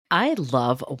I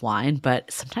love wine,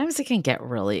 but sometimes it can get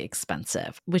really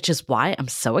expensive, which is why I'm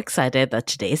so excited that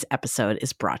today's episode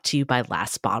is brought to you by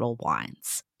Last Bottle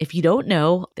Wines. If you don't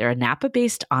know, they're a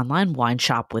Napa-based online wine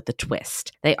shop with a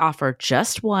twist. They offer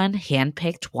just one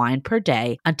hand-picked wine per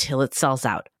day until it sells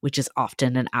out, which is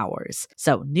often in hours.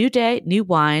 So new day, new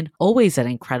wine, always at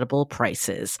incredible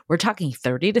prices. We're talking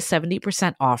 30 to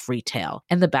 70% off retail.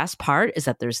 And the best part is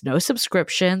that there's no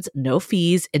subscriptions, no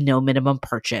fees, and no minimum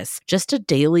purchase. Just a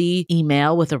daily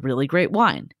email with a really great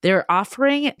wine. They're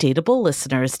offering Dateable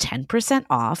listeners 10%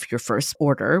 off your first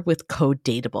order with code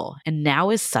Dateable. And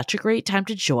now is such a great time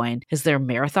to join as their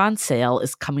marathon sale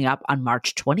is coming up on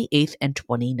March 28th and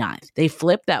 29th. They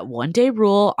flip that one-day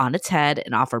rule on its head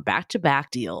and offer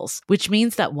back-to-back deals, which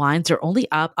means that wines are only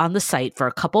up on the site for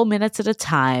a couple minutes at a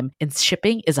time and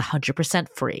shipping is 100%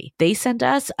 free. They sent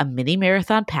us a mini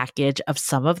marathon package of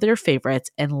some of their favorites,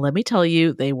 and let me tell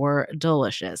you, they were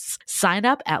delicious. Sign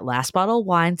up at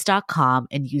lastbottlewines.com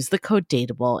and use the code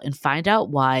Dateable and find out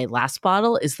why Last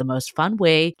Bottle is the most fun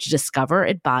way to discover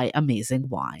and buy amazing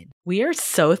wine. We are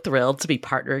so thrilled to be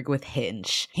partnering with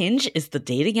Hinge. Hinge is the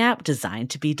dating app designed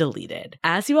to be deleted.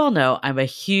 As you all know, I'm a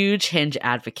huge Hinge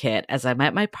advocate as I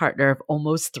met my partner of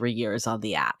almost 3 years on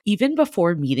the app. Even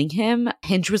before meeting him,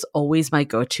 Hinge was always my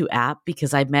go-to app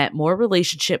because I met more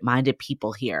relationship-minded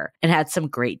people here and had some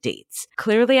great dates.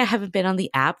 Clearly, I haven't been on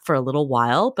the app for a little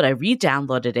while, but I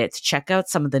re-downloaded it to check out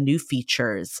some of the new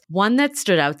features. One that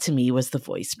stood out to me was the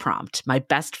voice prompt, my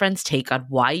best friend's take on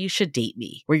why you should date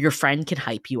me, where your friend can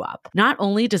hype you up. Not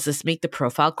only does this make the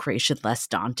profile creation less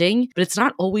daunting, but it's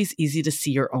not always easy to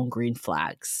see your own green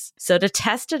flags. So to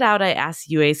test it out, I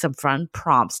asked Yue some fun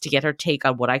prompts to get her take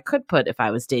on what I could put if I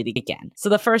was dating again. So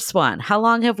the first one, how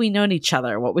long have we known each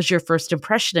other? What was your first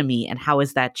impression of me and how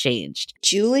has that changed?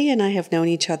 Julie and I have known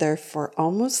each other for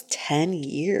almost 10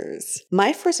 years.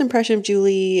 My first impression of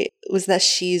Julie was that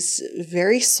she's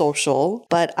very social,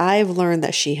 but I've learned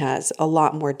that she has a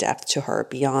lot more depth to her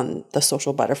beyond the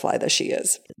social butterfly that she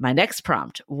is. My next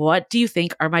prompt, what do you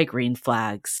think are my green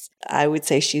flags? I would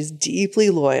say she's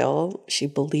deeply loyal. She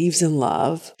believes in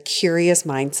love, curious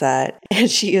mindset, and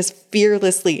she is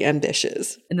fearlessly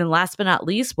ambitious. And then last but not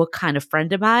least, what kind of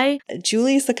friend am I?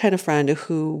 Julie is the kind of friend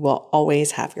who will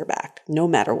always have your back, no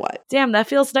matter what. Damn, that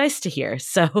feels nice to hear.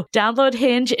 So download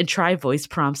Hinge and try voice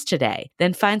prompts today.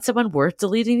 Then find someone worth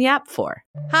deleting the app for.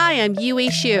 Hi, I'm Yue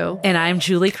Xu. And I'm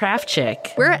Julie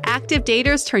Kraftchick. We're active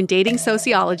daters turned dating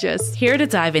sociologists. Here to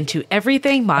dive into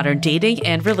everything modern dating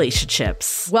and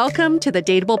relationships. Welcome to the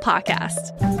Dateable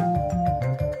Podcast.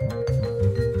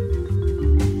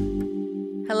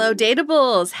 Hello,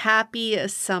 Dateables. Happy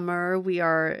summer. We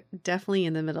are definitely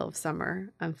in the middle of summer.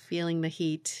 I'm feeling the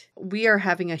heat. We are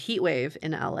having a heat wave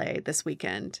in LA this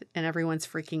weekend and everyone's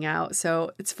freaking out.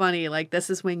 So it's funny, like this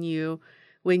is when you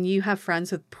have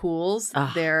friends with pools,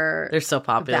 their they're so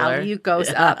popular. Value goes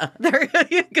up. Their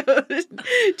value goes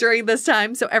during this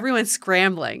time. So everyone's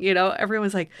scrambling,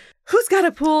 everyone's like, who's got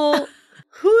a pool?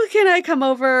 Who can I come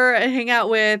over and hang out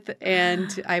with?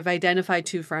 And I've identified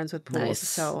 2 friends with pools.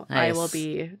 So I will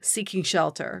be seeking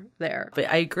shelter there. But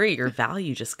I agree. Your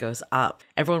value just goes up.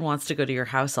 Everyone wants to go to your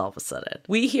house all of a sudden.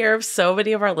 We hear of so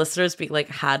many of our listeners being like,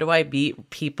 how do I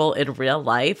meet people in real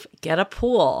life? Get a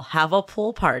pool. Have a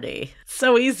pool party.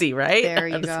 So easy, right? There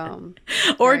you go.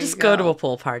 Or just go to a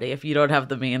pool party. If you don't have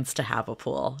the means to have a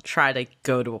pool, try to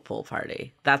go to a pool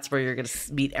party. That's where you're going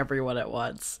to meet everyone at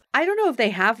once. I don't know if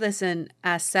they have this in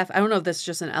SF. I don't know if this is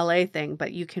just an LA thing,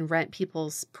 but you can rent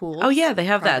people's pools. Oh, yeah. They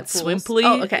have that. Swimply.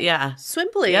 Oh, okay. Yeah.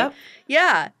 Swimply. Yep.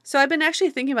 Yeah. So I've been actually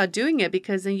thinking about doing it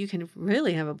because then you can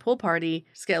really have a pool party.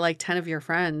 Just get like 10 of your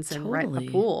friends and rent a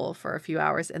pool for a few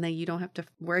hours. And then you don't have to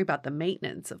worry about the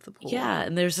maintenance of the pool. Yeah.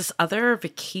 And there's this other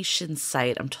vacation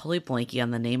site. I'm totally blanking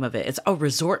on the name of it. It's a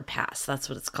Resort Pass. That's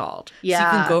what it's called. Yeah. So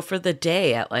you can go for the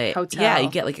day at like, hotel. Yeah, you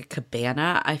get like a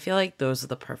cabana. I feel like those are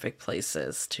the perfect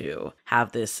places to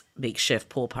have this makeshift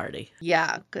pool party.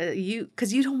 Yeah.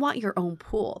 Because you don't want your own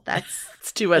pool. That's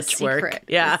it's too much work.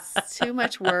 Yeah. It's too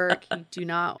much work. You do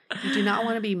not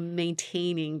want to be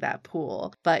maintaining that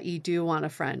pool, but you do want a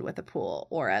friend with a pool,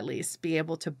 or at least be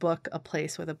able to book a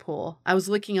place with a pool. I was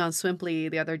looking on Swimply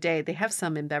the other day. They have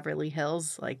some in Beverly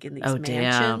Hills, like in these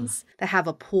mansions that have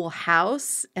a pool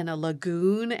house and a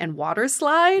lagoon and water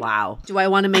slide. Wow. Do I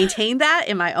want to maintain that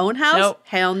in my own house? Nope.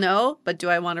 Hell no. But do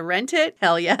I want to rent it?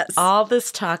 Hell yes. All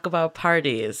this talk about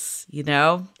parties, you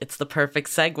know, it's the perfect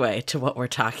segue to what we're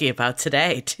talking about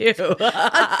today, too.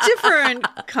 A different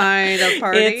kind of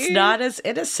party. It's not as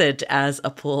innocent as a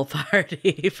pool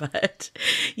party, but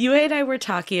you and I were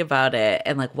talking about it.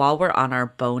 And like while we're on our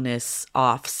bonus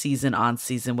off season, on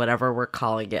season, whatever we're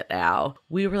calling it now,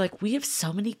 we were like, we have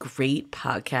so many great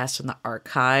podcasts from the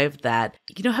archive that,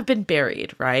 you know, have been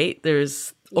buried, right?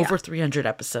 There's over 300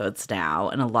 episodes now,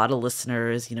 and a lot of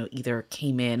listeners, you know, either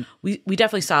came in. We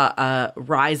definitely saw a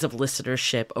rise of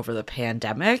listenership over the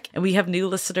pandemic, and we have new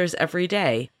listeners every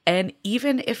day. And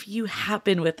even if you have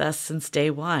been with us since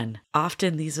day one,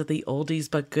 often these are the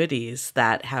oldies but goodies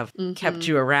that have kept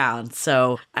you around.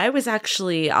 So I was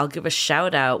actually, I'll give a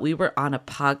shout out. We were on a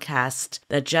podcast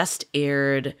that just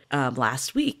aired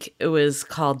last week. It was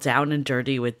called Down and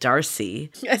Dirty with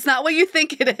Darcy. It's not what you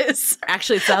think it is.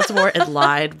 Actually, it sounds more in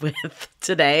line with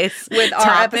today's with our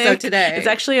topic. Episode today. It's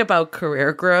actually about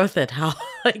career growth and how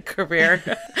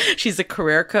she's a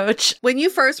career coach. When you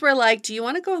first were like, do you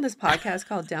want to go on this podcast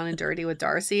called Down and Dirty with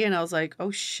Darcy? And I was like,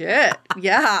 oh shit.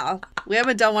 Yeah. We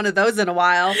haven't done one of those in a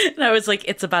while. And I was like,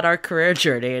 it's about our career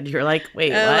journey. And you're like,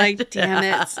 wait, what? Like, damn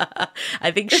it.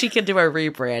 I think she can do a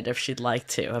rebrand if she'd like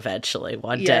to eventually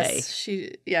one day.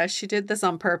 She did this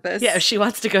on purpose. Yeah, she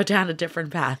wants to go down a different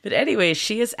path. But anyway,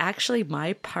 she is actually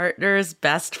my partner's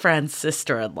best friend's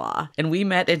sister-in-law. And we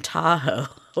met in Tahoe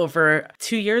over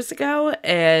 2 years ago,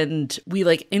 and we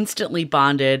like instantly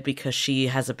bonded because she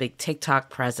has a big TikTok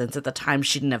presence. At the time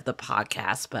she didn't have the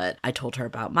podcast, but I told her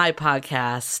about my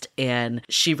podcast and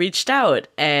she reached out.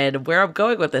 And where I'm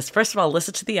going with this, first of all,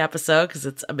 listen to the episode because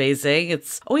it's amazing.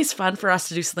 It's always fun for us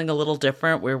to do something a little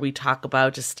different where we talk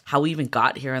about just how we even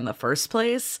got here in the first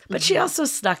place. But she also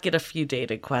snuck in a few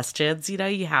dating questions. You know,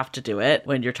 you have to do it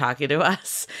when you're talking to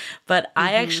us. But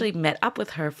I actually met up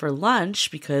with her for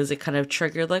lunch because it kind of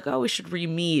triggered like, oh, we should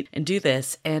re-meet and do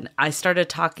this. And I started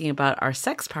talking about our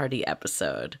sex party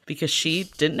episode because she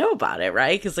didn't know about it,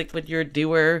 right? Because like when you're a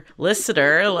newer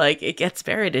listener, like it gets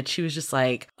buried. And she was just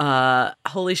like,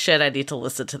 holy shit, I need to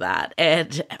listen to that.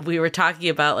 And we were talking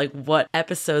about like what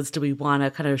episodes do we want to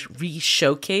kind of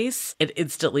re-showcase? And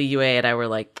instantly Yue and I were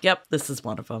like, yep, this is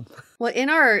one of them. Well,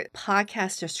 in our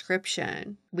podcast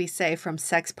description, we say from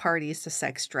sex parties to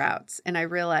sex droughts. And I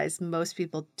realize most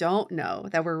people don't know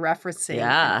that we're referencing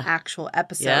an actual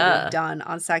episode we've done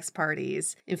on sex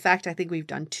parties. In fact, I think we've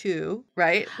done 2,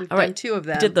 right? We've done 2 of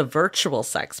them. We did the virtual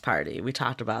sex party. We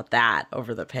talked about that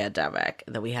over the pandemic.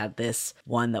 And then we had this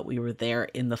one that we were there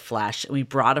in the flesh. And we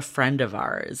brought a friend of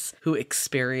ours who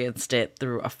experienced it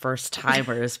through a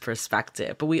first-timer's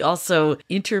perspective. But we also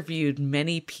interviewed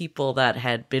many people that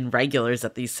had been regulars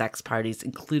at these sex parties,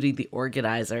 including the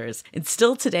organizers. And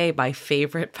still today, my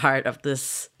favorite part of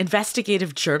this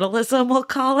investigative journalism, we'll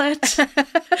call it,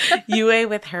 Yue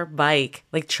with her mic,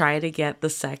 like trying to get the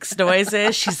sex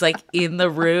noises. She's like in the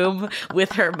room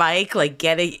with her mic, like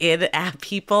getting in at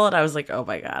people. And I was like, oh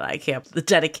my God, I can't, the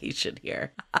dedication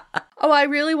here. Oh, I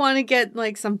really want to get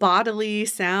like some bodily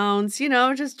sounds, you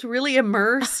know, just to really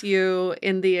immerse you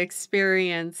in the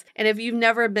experience. And if you've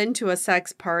never been to a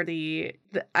sex party,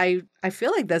 I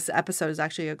feel like this episode is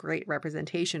actually a great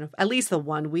representation of at least the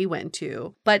one we went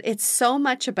to. But it's so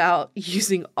much about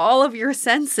using all of your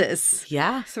senses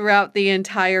throughout the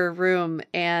entire room.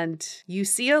 And you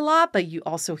see a lot, but you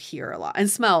also hear a lot and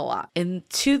smell a lot. And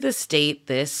to this date,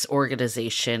 this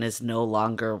organization is no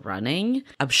longer running.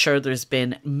 I'm sure there's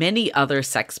been many other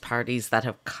sex parties that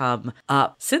have come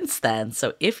up since then.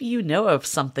 So if you know of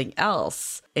something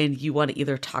else and you want to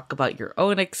either talk about your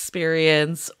own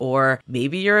experience or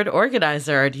maybe you're an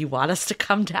organizer and you want us to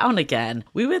come down again,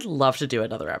 we would love to do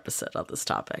another episode on this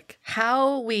topic.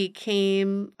 How we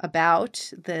came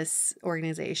about this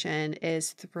organization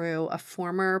is through a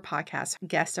former podcast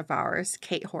guest of ours,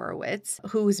 Kate Horowitz,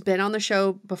 who's been on the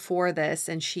show before this,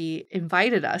 and she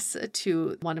invited us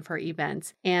to one of her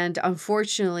events. And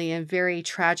unfortunately and very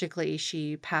tragically,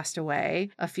 she passed away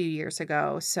a few years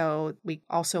ago. So we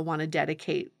also want to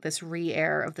dedicate this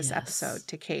re-air of this episode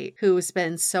to Kate, who has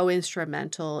been so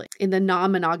instrumental in the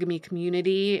non-monogamy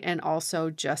community, and also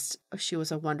just she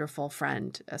was a wonderful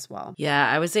friend as well. Yeah,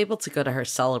 I was able to go to her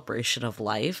celebration of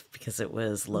life because it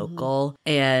was local,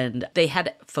 and they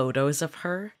had photos of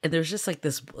her, and there's just like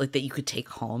this like that you could take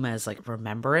home as like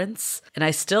remembrance. And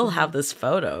I still have this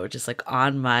photo just like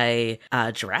on my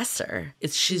dresser.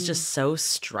 She's just so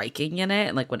striking in it,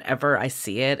 and like whenever I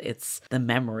see it, it's the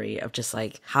memory of just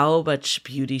like how much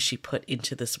beauty she put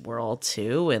into this world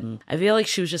too. And I feel like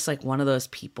she was just like one of those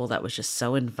people that was just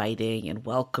so inviting and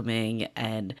welcoming,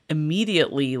 and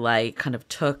immediately like kind of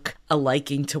took a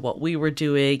liking to what we were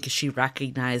doing. She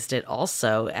recognized it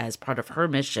also as part of her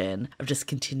mission of just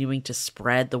continuing to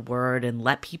spread the word and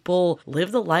let people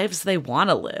live the lives they want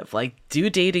to live. Like, do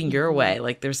dating your way.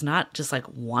 Like, there's not just like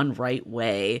one right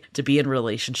way to be in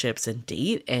relationships and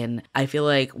date. And I feel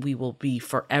like we will be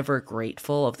forever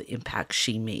grateful of the impact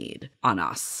she made on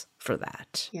us for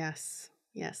that. Yes.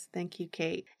 Yes. Thank you,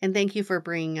 Kate. And thank you for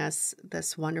bringing us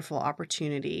this wonderful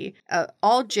opportunity.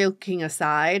 All joking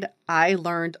aside, I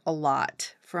learned a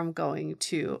lot from going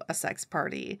to a sex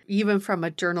party. Even from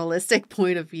a journalistic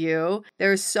point of view,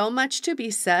 there's so much to be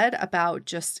said about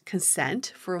just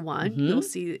consent, for one.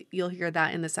 You'll hear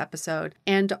that in this episode.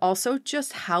 And also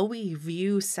just how we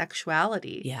view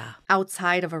sexuality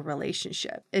outside of a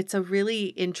relationship. It's a really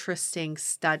interesting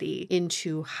study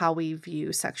into how we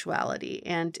view sexuality,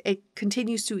 and it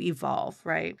continues to evolve,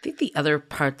 right? I think the other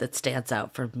part that stands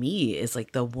out for me is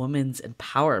like the woman's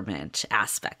empowerment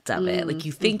aspect of it. Like,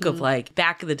 you think of like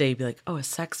back in the day, you'd be like, oh, a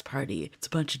sex party, it's a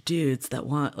bunch of dudes that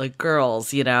want like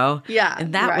girls, you know? Yeah.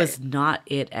 And that was not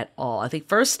it at all. I think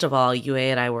first of all, UA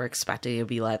and I were expecting it to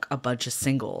be like a bunch of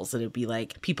singles and it'd be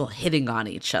like people hitting on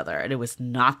each other. And it was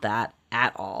not that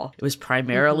at all. It was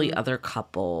primarily other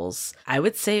couples. I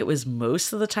would say it was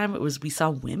most of the time we saw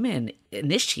women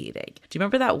initiating. Do you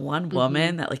remember that one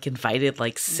woman that like invited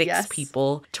like six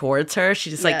people towards her? She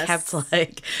just like kept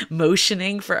like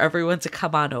motioning for everyone to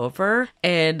come on over.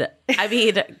 And I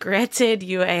mean, granted,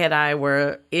 UA and I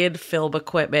were in film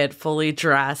equipment, fully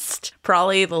dressed,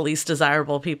 probably the least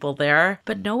desirable people there,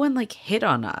 but no one like hit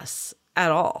on us at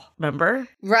all, remember?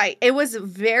 Right. It was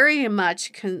very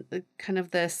much kind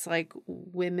of this like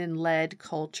women-led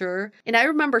culture. And I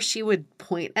remember she would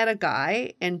point at a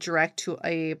guy and direct to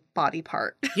a body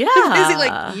part. Yeah. Basically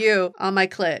like, you on my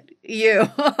clit, you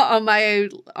on my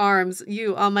arms,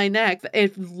 you on my neck.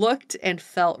 It looked and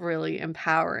felt really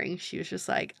empowering. She was just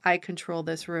like, I control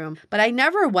this room. But I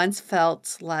never once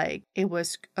felt like it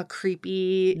was a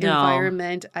creepy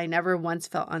environment. I never once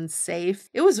felt unsafe.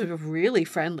 It was really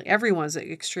friendly. Everyone was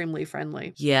extremely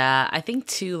friendly. Yeah, I think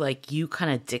too, like, you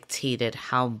kind of dictated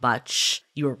how much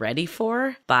you were ready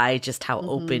for by just how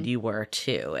open you were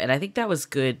too. And I think that was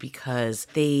good because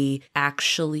they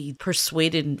actually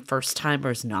persuaded first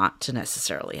timers not to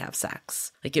necessarily have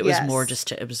sex. Like, it was more just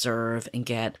to observe and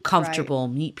get comfortable,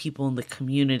 meet people in the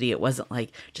community. It wasn't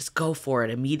like just go for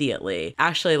it immediately.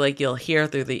 Actually, like, you'll hear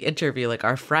through the interview, like,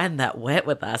 our friend that went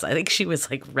with us, I think she was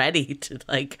like ready to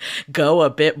like go a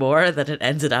bit more than it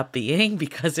ended up being,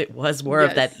 because it was more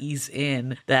of that ease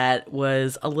in that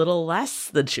was a little less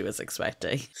than she was expecting.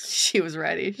 She was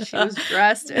ready. She was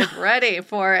dressed and ready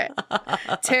for it.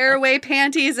 Tear away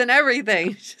panties and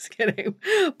everything. Just kidding.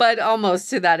 But almost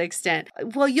to that extent.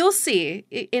 Well, you'll see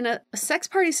in a sex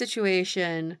party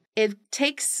situation, it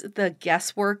takes the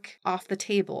guesswork off the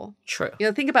table. True. You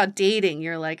know, think about dating.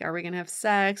 You're like, are we going to have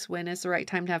sex? When is the right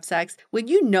time to have sex? When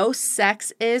you know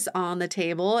sex is on the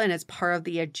table and it's part of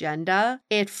the agenda,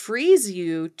 it frees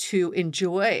you to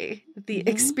enjoy the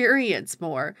experience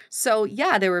more. So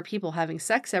yeah, there were people having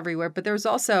sex everywhere, but there was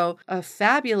also a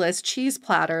fabulous cheese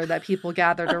platter that people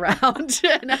gathered around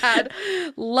and had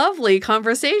lovely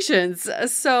conversations.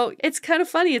 So it's kind of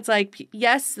funny. It's like,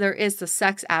 yes, there is the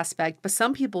sex aspect, but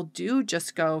some people do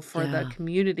just go for the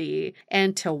community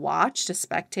and to watch, to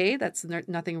spectate. That's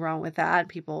nothing wrong with that.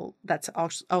 People, that's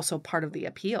also part of the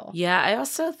appeal. Yeah, I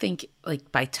also think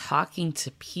like by talking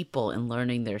to people and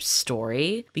learning their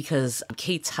story, because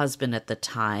Kate's husband at the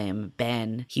time,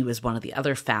 Ben, he was one of the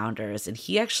other founders, and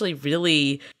he actually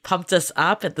really pumped us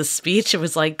up at the speech. It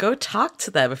was like, go talk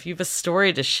to them if you have a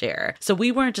story to share. So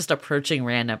we weren't just approaching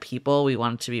random people. We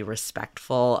wanted to be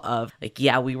respectful of like,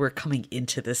 yeah, we were coming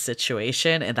into this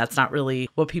situation, and that's not really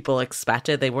what people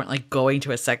expected. They weren't like going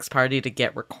to a sex party to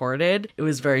get recorded. It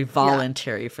was very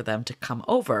voluntary for them to come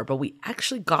over, but we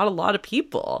actually got a lot of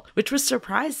people, which was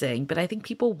surprising. But I think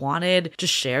people wanted to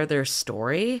share their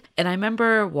story. And I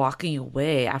remember walking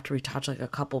away after we talked to like a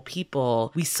couple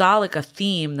people, we saw like a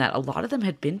theme that a lot of them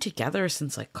had been together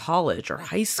since like college or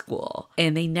high school,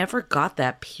 and they never got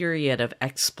that period of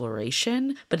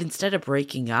exploration. But instead of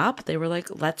breaking up, they were like,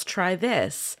 let's try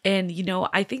this. And you know,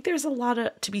 I think there's a lot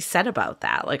to be said about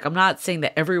that. Like, I'm not saying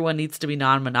that everyone needs to be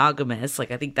non-monogamous.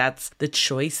 Like, I think that's the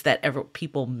choice that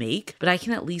people make, but I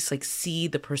can at least like see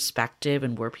the perspective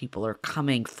and where people are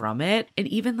coming from it. And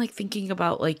even like thinking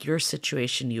about like your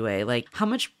situation, UA, like how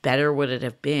much better would it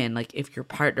have been like if your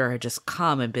partner had just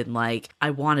come and been like,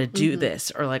 I want to do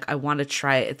this, or like, I want to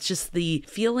try it. It's just the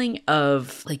feeling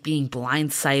of like being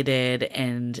blindsided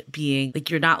and being like,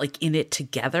 you're not like in it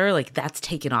together. Like, that's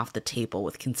taken off the table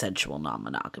with consensual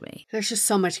non-monogamy. There's just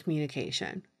so much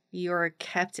communication. you're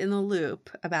kept in the loop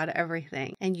about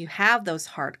everything, and you have those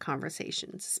hard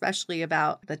conversations, especially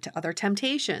about the other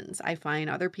temptations. I find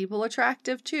other people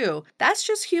attractive too. That's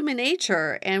just human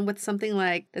nature. And with something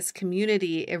like this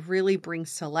community, it really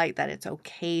brings to light that it's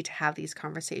okay to have these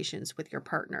conversations with your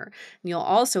partner. And you'll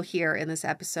also hear in this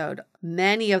episode,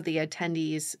 many of the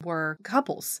attendees were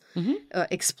couples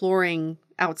exploring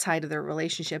outside of their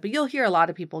relationship. But you'll hear a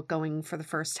lot of people going for the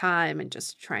first time and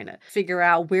just trying to figure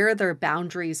out where their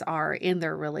boundaries are in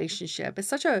their relationship. It's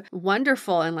such a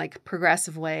wonderful and like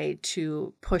progressive way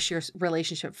to push your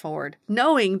relationship forward,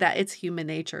 knowing that it's human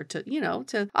nature to,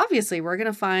 to obviously we're going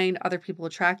to find other people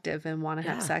attractive and want to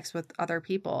have sex with other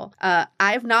people.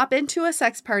 I've not been to a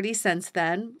sex party since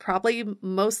then, probably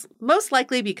most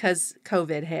likely because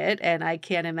COVID hit, and I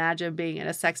can't imagine being in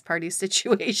a sex party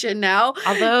situation now.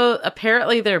 Although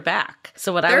apparently they're back.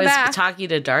 So when I was talking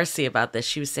to Darcy about this,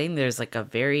 she was saying there's like a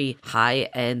very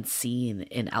high-end scene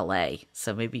in LA.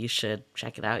 So maybe you should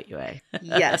check it out, Yue.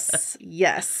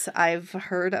 Yes. I've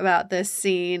heard about this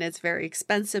scene. It's very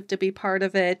expensive to be part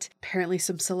of it. Apparently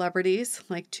some celebrities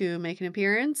like to make an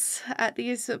appearance at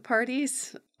these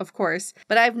parties. Of course.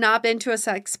 But I've not been to a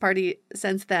sex party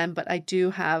since then, but I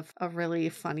do have a really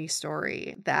funny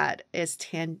story that is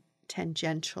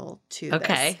tangential to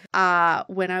this.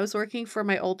 When I was working for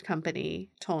my old company,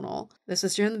 Tonal, this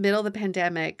was during the middle of the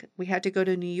pandemic, we had to go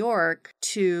to New York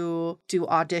to do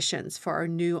auditions for our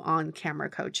new on-camera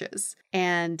coaches.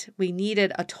 And we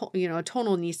needed a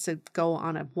tonal needs to go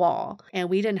on a wall. And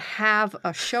we didn't have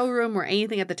a showroom or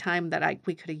anything at the time that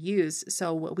we could have used.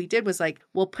 So what we did was like,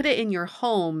 we'll put it in your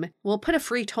home. We'll put a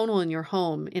free tonal in your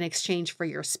home in exchange for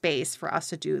your space for us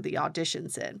to do the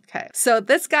auditions in. Okay. So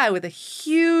this guy with a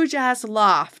huge ass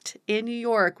loft in New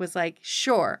York was like,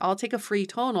 sure, I'll take a free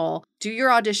tonal, do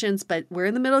your auditions, but we're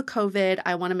in the middle of COVID.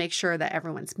 I want to make sure that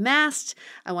everyone's masked.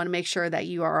 I want to make sure that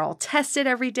you are all tested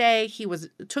every day. He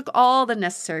took all the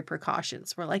necessary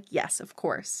precautions. We're like, yes, of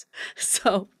course.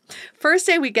 So first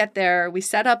day we get there, we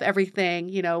set up everything,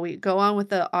 we go on with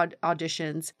the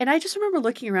auditions. And I just remember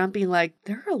looking around being like,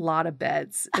 there are a lot of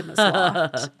beds in this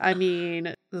loft. I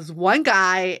mean, there's one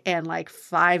guy and like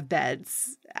 5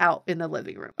 beds out in the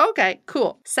living room. Okay,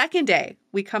 cool. Second day,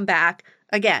 we come back.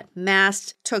 Again,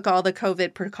 masked, took all the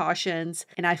COVID precautions,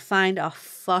 and I find a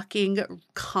fucking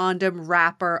condom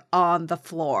wrapper on the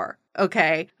floor.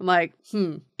 Okay. I'm like,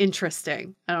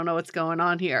 interesting. I don't know what's going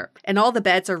on here. And all the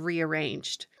beds are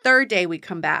rearranged. Third day we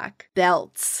come back,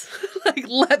 belts, like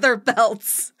leather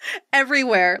belts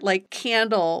everywhere, like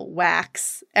candle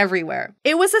wax everywhere.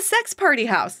 It was a sex party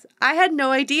house. I had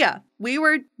no idea.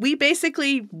 We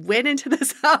basically went into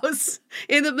this house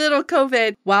in the middle of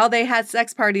COVID while they had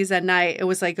sex parties at night. It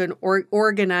was like an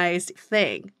organized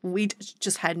thing. We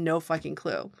just had no fucking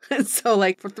clue. And so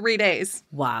like for 3 days,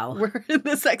 wow, we're in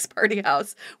the sex party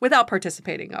house without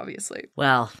participating, obviously.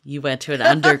 Well, you went to an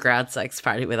underground sex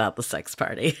party without the sex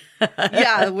party.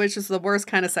 Yeah, which is the worst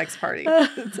kind of sex party.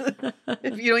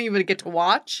 If you don't even get to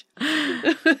watch.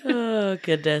 Oh,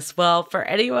 goodness. Well, for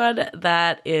anyone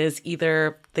that is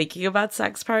either thinking about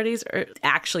sex parties or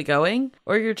actually going,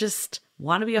 or you're just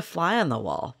want to be a fly on the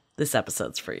wall, this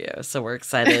episode's for you. So we're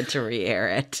excited to re-air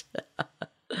it.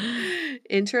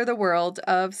 Enter the world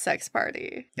of sex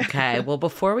party. Okay, well,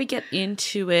 before we get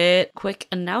into it, quick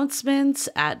announcements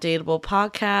at Dateable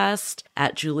Podcast,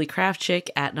 at Julie Craftchick,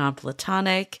 at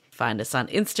Nonplatonic. Find us on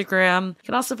Instagram. You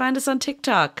can also find us on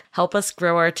TikTok. Help us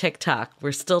grow our TikTok.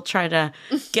 We're still trying to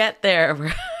get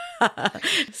there.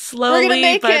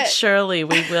 Slowly but surely,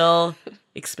 we will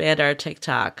expand our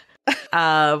TikTok.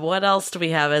 What else do we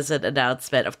have as an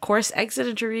announcement? Of course, Exit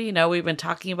Interview. We've been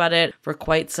talking about it for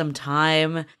quite some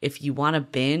time. If you want to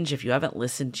binge, if you haven't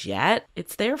listened yet,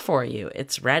 it's there for you.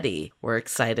 It's ready. We're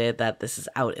excited that this is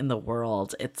out in the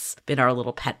world. It's been our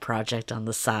little pet project on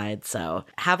the side. So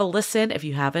have a listen if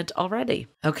you haven't already.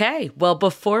 Okay, well,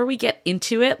 before we get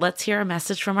into it, let's hear a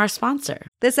message from our sponsor.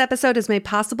 This episode is made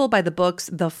possible by the books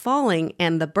The Falling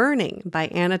and The Burning by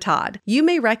Anna Todd. You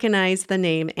may recognize the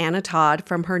name Anna Todd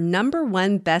from her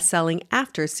 #1 best-selling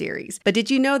After series. But did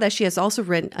you know that she has also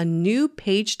written a new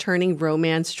page-turning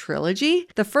romance trilogy?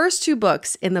 The first 2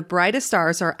 books, In the Brightest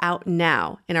Stars, are out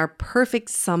now and are perfect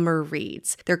summer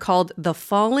reads. They're called The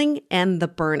Falling and The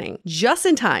Burning, just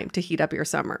in time to heat up your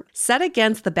summer. Set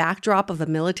against the backdrop of a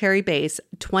military base,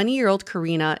 20-year-old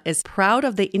Karina is proud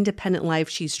of the independent life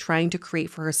she's trying to create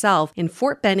for herself in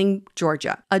Fort Benning,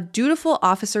 Georgia. A dutiful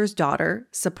officer's daughter,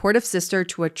 supportive sister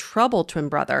to a troubled twin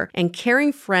brother, and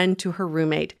caring friend friend to her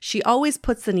roommate, she always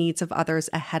puts the needs of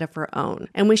others ahead of her own.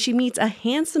 And when she meets a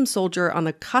handsome soldier on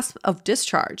the cusp of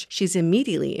discharge, she's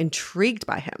immediately intrigued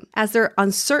by him, as their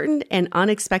uncertain and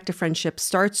unexpected friendship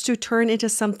starts to turn into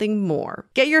something more.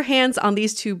 Get your hands on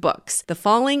these two books, The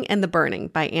Falling and the Burning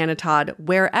by Anna Todd,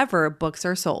 wherever books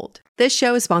are sold. This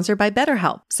show is sponsored by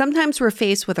BetterHelp. Sometimes we're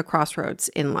faced with a crossroads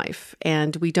in life,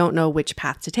 and we don't know which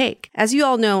path to take. As you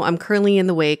all know, I'm currently in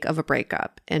the wake of a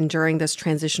breakup, and during this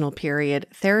transitional period,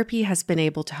 therapy has been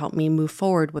able to help me move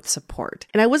forward with support.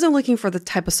 And I wasn't looking for the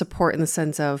type of support in the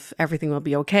sense of everything will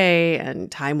be okay and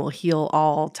time will heal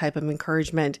all type of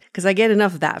encouragement, because I get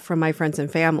enough of that from my friends and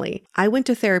family. I went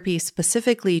to therapy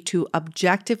specifically to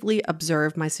objectively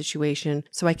observe my situation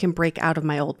so I can break out of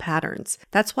my old patterns.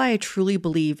 That's why I truly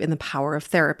believe in the power of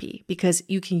therapy, because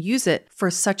you can use it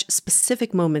for such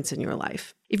specific moments in your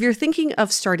life. If you're thinking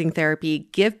of starting therapy,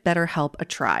 give BetterHelp a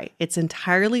try. It's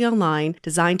entirely online,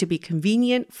 designed to be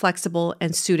convenient, flexible,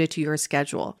 and suited to your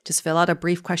schedule. Just fill out a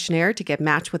brief questionnaire to get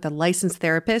matched with a licensed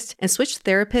therapist and switch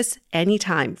therapists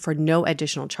anytime for no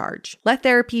additional charge. Let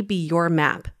therapy be your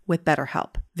map with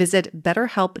BetterHelp. Visit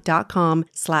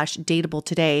betterhelp.com/dateable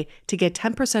today to get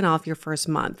 10% off your first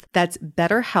month. That's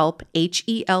BetterHelp,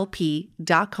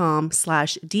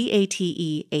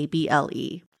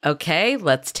 HELP.com/DATEABLE. Okay,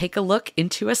 let's take a look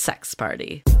into a sex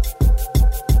party.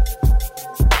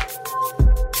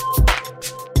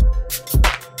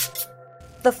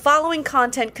 The following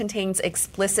content contains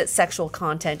explicit sexual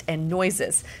content and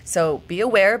noises, so be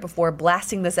aware before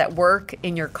blasting this at work,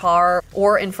 in your car,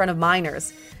 or in front of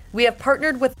minors. We have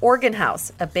partnered with Organ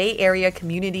House, a Bay Area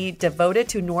community devoted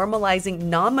to normalizing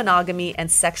non-monogamy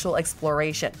and sexual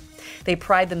exploration. They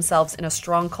pride themselves in a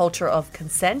strong culture of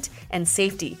consent and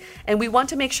safety, and we want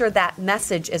to make sure that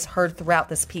message is heard throughout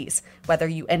this piece, whether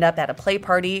you end up at a play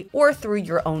party or through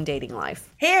your own dating life.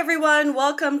 Hey everyone,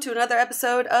 welcome to another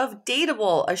episode of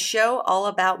Dateable, a show all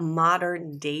about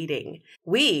modern dating.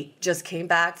 We just came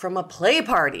back from a play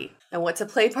party. And what's a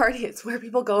play party? It's where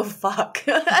people go fuck.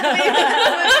 I mean, that's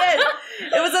what it is.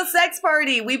 It was a sex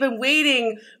party. We've been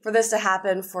waiting for this to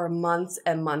happen for months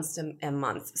and months and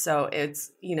months. So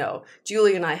it's,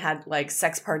 Julie and I had like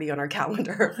sex party on our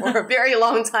calendar for a very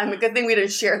long time. A good thing we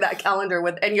didn't share that calendar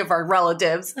with any of our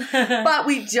relatives. But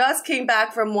we just came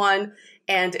back from one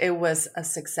and it was a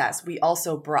success. We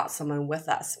also brought someone with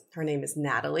us. Her name is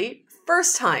Natalie.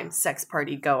 First-time sex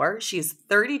party goer. She's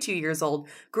 32 years old,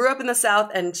 grew up in the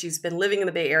South, and she's been living in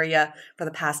the Bay Area for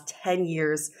the past 10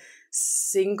 years,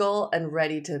 single and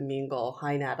ready to mingle.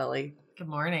 Hi, Natalie. Good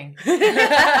morning.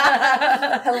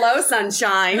 Hello,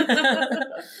 sunshine.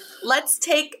 Let's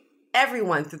take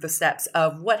everyone through the steps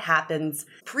of what happens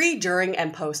pre, during,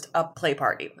 and post a play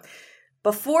party.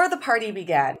 Before the party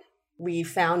began, we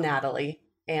found Natalie,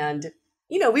 and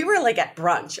we were like at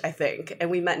brunch, I think,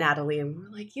 and we met Natalie and we were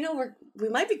like, we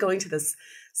might be going to this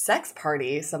sex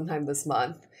party sometime this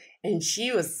month. And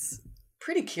she was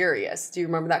pretty curious. Do you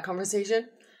remember that conversation?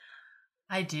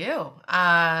 I do.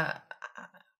 I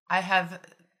have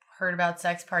heard about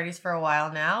sex parties for a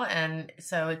while now, and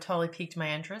so it totally piqued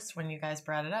my interest when you guys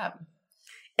brought it up.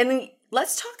 And then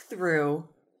let's talk through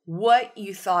what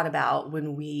you thought about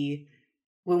when we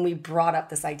brought up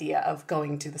this idea of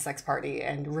going to the sex party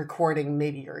and recording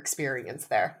maybe your experience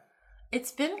there.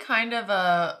 It's been kind of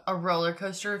a roller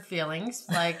coaster of feelings.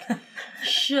 Like,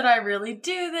 should I really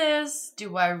do this?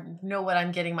 Do I know what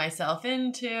I'm getting myself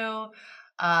into?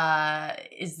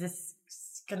 Is this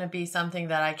going to be something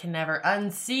that I can never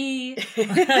unsee?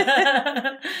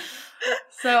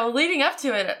 So leading up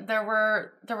to it, there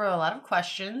were a lot of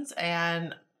questions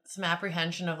and some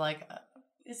apprehension of like,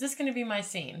 is this going to be my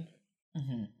scene?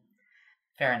 Mm-hmm.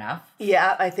 Fair enough.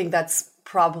 Yeah, I think that's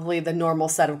probably the normal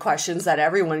set of questions that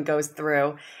everyone goes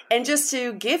through. And just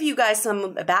to give you guys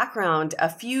some background, a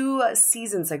few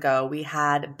seasons ago, we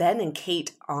had Ben and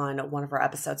Kate on one of our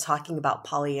episodes talking about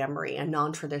polyamory and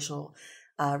non-traditional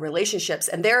relationships.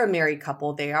 And they're a married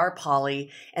couple. They are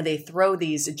poly, and they throw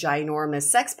these ginormous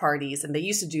sex parties. And they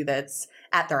used to do this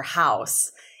at their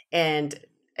house. And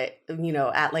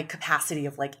at like capacity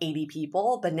of like 80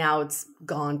 people, but now it's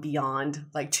gone beyond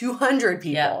like 200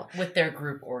 people. Yeah, with their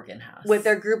group organ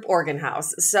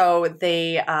house. So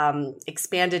they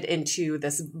expanded into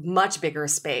this much bigger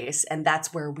space, and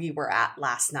that's where we were at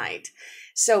last night.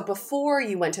 So before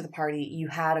you went to the party, you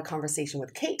had a conversation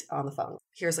with Kate on the phone.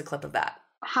 Here's a clip of that.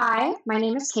 Hi, my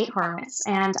name is Kate Horowitz,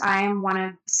 and I am one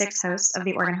of 6 hosts of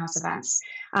the Organ House events.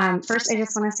 First, I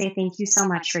just want to say thank you so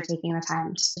much for taking the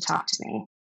time to talk to me.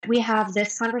 We have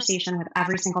this conversation with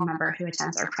every single member who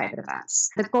attends our private events.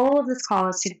 The goal of this call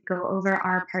is to go over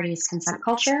our party's consent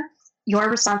culture, your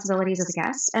responsibilities as a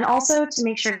guest, and also to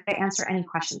make sure to answer any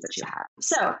questions that you have.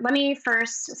 So let me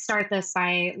first start this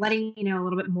by letting you know a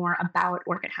little bit more about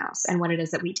Organ House and what it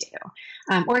is that we do.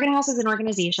 Organ House is an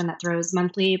organization that throws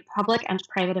monthly public and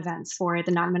private events for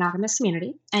the non-monogamous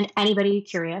community and anybody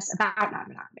curious about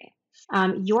non-monogamy.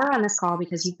 You're on this call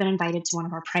because you've been invited to one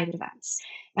of our private events.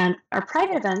 And our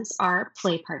private events are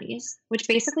play parties, which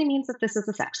basically means that this is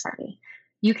a sex party.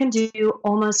 You can do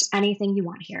almost anything you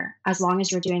want here, as long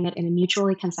as you're doing it in a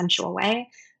mutually consensual way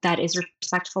that is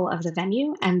respectful of the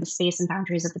venue and the space and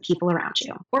boundaries of the people around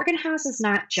you. Organ House is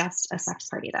not just a sex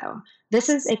party, though. This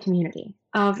is a community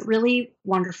of really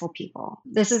wonderful people.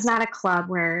 This is not a club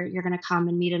where you're going to come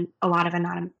and meet a lot of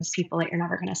anonymous people that you're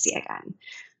never going to see again.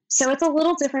 So it's a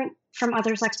little different from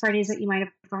other sex parties that you might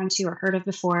have gone to or heard of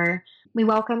before. We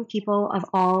welcome people of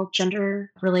all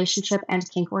gender, relationship, and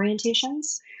kink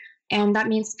orientations. And that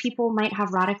means people might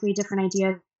have radically different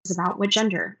ideas about what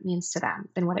gender means to them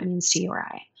than what it means to you or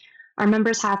I. Our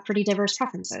members have pretty diverse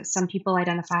preferences. Some people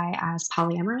identify as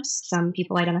polyamorous. Some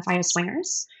people identify as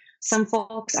swingers. Some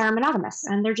folks are monogamous,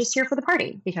 and they're just here for the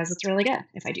party because it's really good,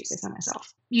 if I do say so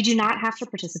myself. You do not have to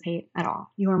participate at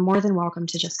all. You are more than welcome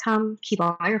to just come, keep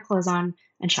all your clothes on,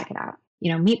 and check it out.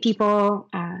 Meet people,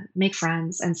 make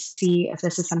friends, and see if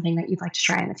this is something that you'd like to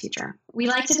try in the future. We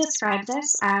like to describe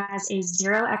this as a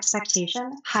zero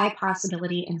expectation, high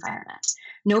possibility environment.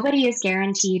 Nobody is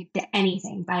guaranteed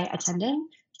anything by attending,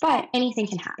 but anything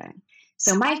can happen.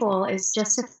 So my goal is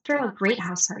just to throw a great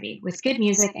house party with good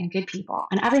music and good people,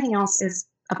 and everything else is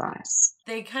a bonus.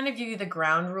 They kind of give you the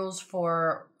ground rules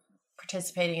for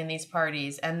participating in these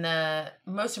parties, and the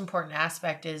most important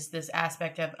aspect is this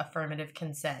aspect of affirmative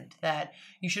consent, that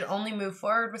you should only move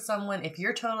forward with someone if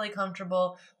you're totally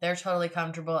comfortable, they're totally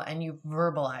comfortable, and you've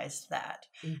verbalized that.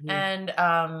 Mm-hmm. And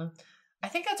I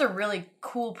think that's a really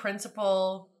cool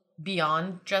principle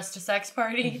beyond just a sex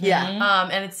party. Yeah.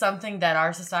 And it's something that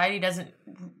our society doesn't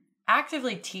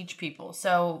actively teach people.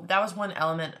 So that was one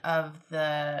element of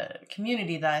the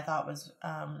community that I thought was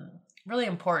really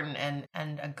important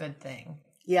and a good thing.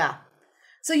 Yeah.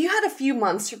 So you had a few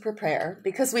months to prepare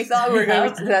because we thought we were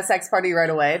going to that sex party right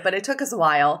away, but it took us a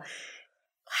while.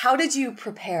 How did you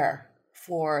prepare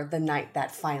for the night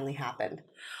that finally happened?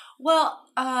 Well,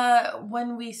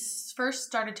 when we first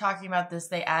started talking about this,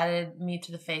 they added me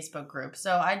to the Facebook group.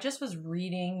 So I just was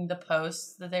reading the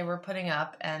posts that they were putting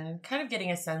up and kind of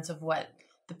getting a sense of what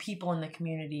the people in the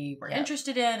community were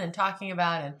interested in and talking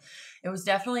about. And it was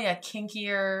definitely a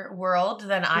kinkier world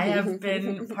than I have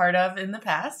been part of in the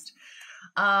past.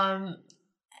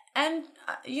 And,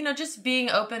 just being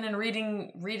open and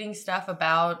reading stuff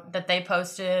about that they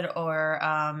posted or,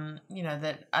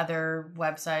 that other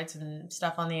websites and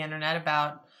stuff on the internet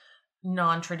about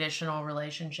non-traditional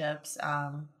relationships,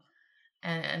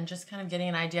 and just kind of getting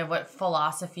an idea of what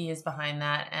philosophy is behind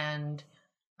that. And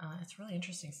it's really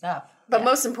interesting stuff. But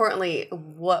most importantly,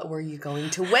 what were you going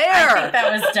to wear? I think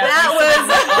that was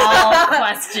definitely all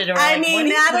question. Or I mean,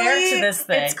 Natalie, wear to this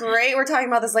thing? It's great. We're talking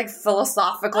about this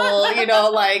philosophical,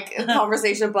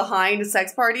 conversation behind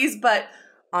sex parties. But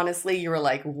honestly, you were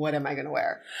like, what am I going to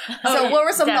wear? So what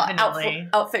were some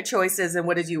outfit choices and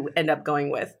what did you end up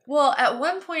going with? Well, at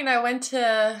one point I went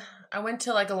to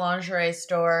like a lingerie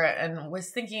store and was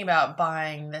thinking about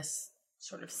buying this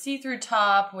sort of see-through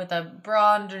top with a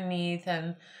bra underneath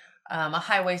and a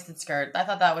high-waisted skirt. I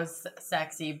thought that was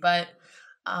sexy, but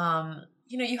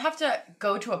you have to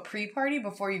go to a pre-party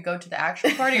before you go to the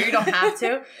actual party, or you don't have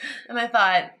to. And I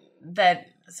thought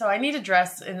so I need to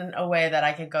dress in a way that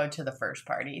I could go to the first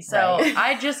party. So right.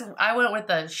 I went with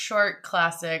a short,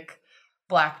 classic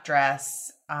black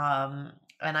dress, and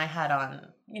I had on,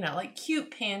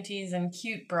 cute panties and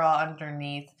cute bra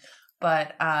underneath,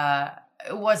 but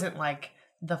it wasn't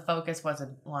the focus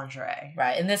wasn't lingerie.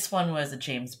 Right. And this one was a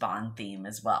James Bond theme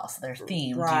as well. So they're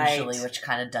themed usually, which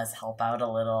kind of does help out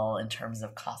a little in terms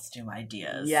of costume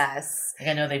ideas. Yes.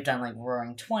 I know they've done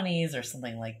Roaring 20s or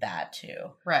something like that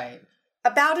too. Right.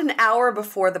 About an hour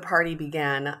before the party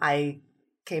began, I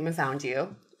came and found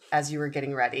you as you were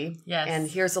getting ready. Yes. And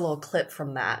here's a little clip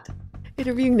from that.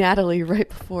 Interviewing Natalie right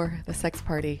before the sex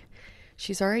party.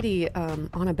 She's already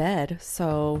on a bed,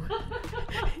 so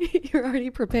you're already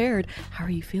prepared. How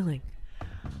are you feeling?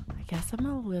 I guess I'm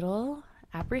a little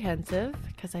apprehensive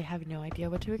because I have no idea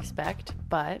what to expect,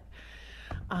 but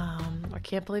I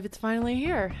can't believe it's finally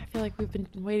here. I feel like we've been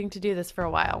waiting to do this for a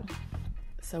while.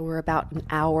 So we're about an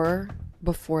hour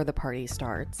before the party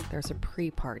starts. There's a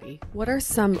pre-party. What are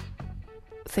some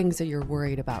things that you're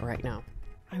worried about right now?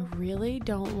 I really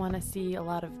don't want to see a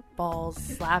lot of balls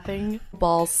slapping.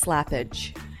 Balls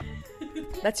slappage.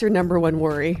 That's your number one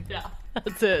worry. Yeah,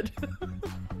 that's it.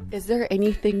 Is there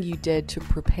anything you did to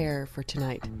prepare for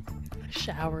tonight?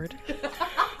 Showered.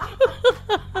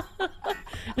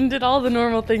 And did all the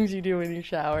normal things you do when you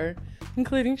shower,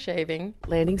 including shaving.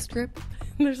 Landing strip?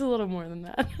 There's a little more than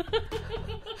that.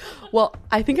 Well,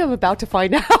 I think I'm about to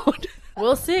find out.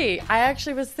 We'll see. I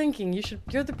actually was thinking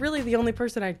you're really the only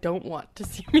person I don't want to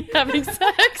see me having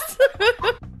sex.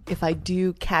 If I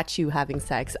do catch you having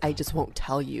sex, I just won't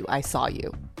tell you I saw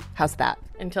you. How's that?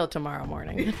 Until tomorrow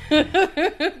morning.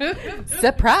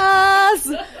 Surprise!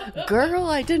 Girl,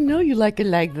 I didn't know you like it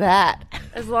like that.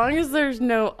 As long as there's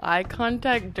no eye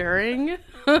contact during,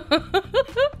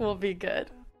 we'll be good.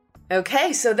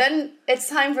 Okay, so then it's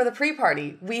time for the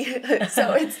pre-party.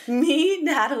 So it's me,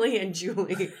 Natalie, and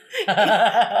Julie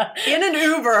in an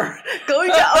Uber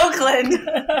going to Oakland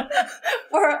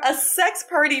for a sex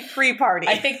party pre-party.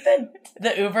 I think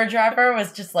the Uber driver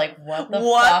was just like, what the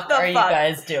fuck are you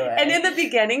guys doing? And in the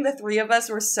beginning, the three of us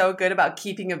were so good about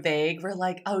keeping it vague. We're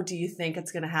like, oh, do you think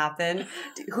it's going to happen?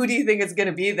 Who do you think is going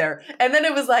to be there? And then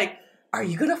it was like, are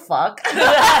you gonna fuck? This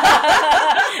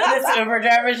Uber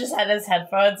driver just had his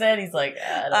headphones in. He's like,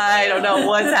 I don't know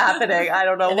what's happening. I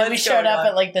don't know and what's then we showed up on.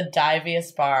 at like the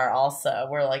diviest bar also.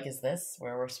 We're like, is this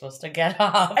where we're supposed to get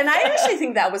off? And I actually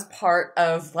think that was part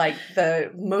of like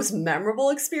the most memorable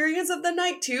experience of the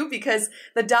night too, because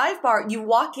the dive bar, you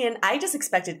walk in, I just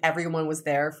expected everyone was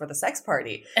there for the sex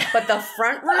party. But the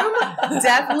front room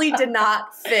definitely did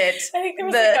not fit I think there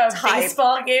was the like a type.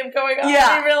 baseball game going on. Yeah.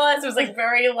 I didn't realize it was like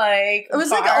very like It was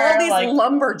bar, like all these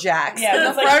lumberjacks Yeah, it in the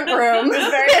was like- front room. it was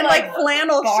very and like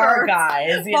flannel bar shirts.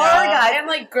 guys, you Bar know, guys. and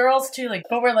like girls too. Like,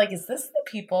 but we're like, is this the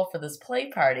people for this play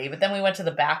party? But then we went to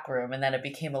the back room, and then it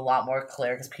became a lot more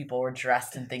clear because people were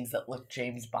dressed in things that looked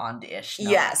James Bond-ish.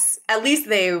 Yes, at least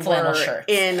they Flannel were shirts.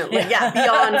 in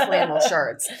beyond flannel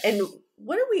shirts. And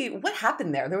what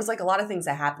happened there? There was like a lot of things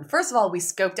that happened. First of all, we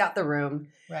scoped out the room.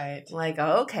 Right. Like,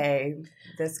 oh, okay,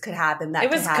 this could happen. That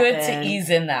It was could good happen. to ease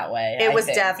in that way. It I was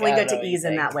think. definitely I good don't know to what you ease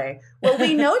in think. that way. What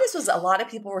we noticed was a lot of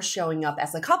people were showing up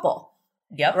as a couple.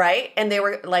 Yep. Right? And they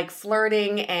were like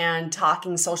flirting and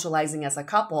talking, socializing as a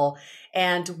couple.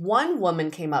 And one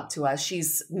woman came up to us.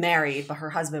 She's married, but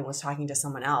her husband was talking to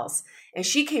someone else. And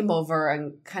she came over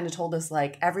and kind of told us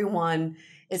like everyone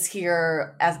is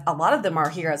here as a lot of them are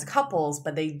here as couples,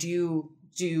 but they do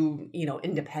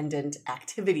independent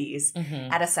activities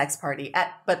at a sex party.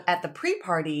 But at the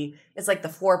pre-party, it's like the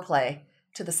foreplay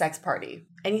to the sex party.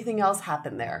 Anything else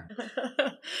happen there?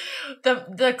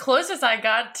 The closest I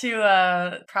got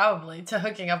to probably to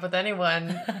hooking up with anyone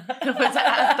was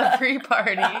at the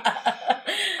pre-party.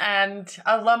 And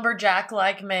a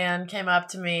lumberjack-like man came up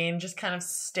to me and just kind of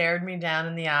stared me down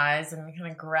in the eyes and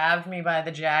kind of grabbed me by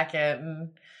the jacket and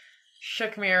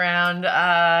shook me around.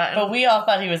 But we all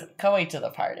thought he was going to the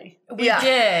party. We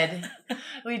did.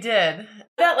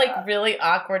 That like really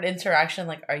awkward interaction.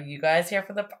 Like, are you here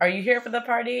for the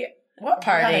party? What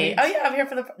party? Right. Oh yeah, I'm here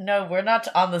for the. No, we're not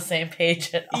on the same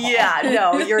page at all. Yeah,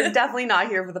 no, you're definitely not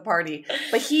here for the party.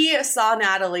 But he saw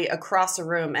Natalie across the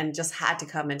room and just had to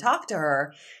come and talk to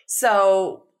her.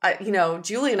 So,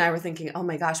 Julie and I were thinking, oh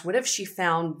my gosh, what if she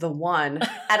found the one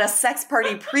at a sex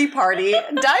party pre-party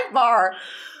dive bar?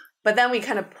 But then we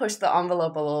kind of pushed the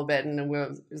envelope a little bit, and it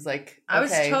was like, okay. I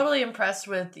was totally impressed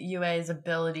with Yue's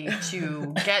ability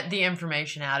to get the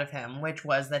information out of him, which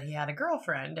was that he had a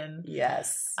girlfriend. And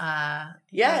yes,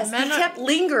 he men kept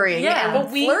lingering. Yeah, and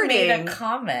but we flirting. made a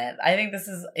comment. I think this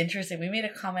is interesting. We made a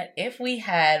comment. If we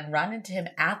had run into him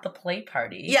at the play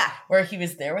party, where he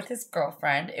was there with his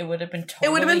girlfriend, it would have been totally.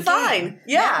 It would have been fine.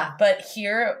 Yeah, but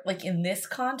here, like in this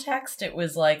context, it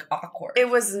was like awkward.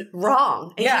 It was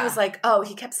wrong. And he was like,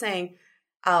 he kept saying,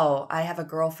 oh, I have a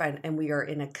girlfriend and we are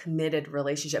in a committed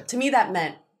relationship. To me, that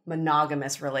meant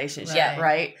monogamous relationship,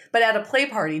 right? But at a play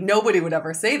party, nobody would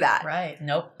ever say that. Right.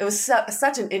 Nope. It was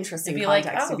such an interesting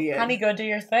context to be in. Honey, go do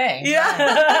your thing.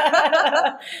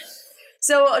 Yeah.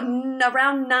 So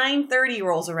around 9:30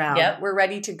 rolls around. Yep. We're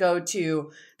ready to go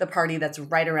to the party that's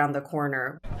right around the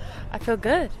corner. I feel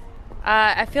good.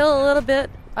 I feel a little bit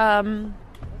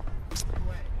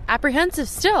apprehensive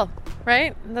still,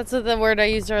 right? That's the word I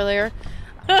used earlier.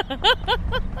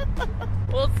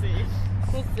 We'll see.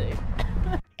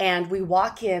 And we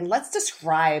walk in. Let's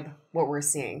describe what we're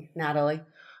seeing, Natalie.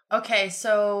 Okay,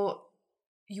 so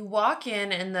you walk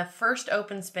in and the first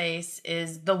open space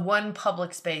is the one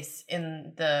public space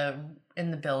in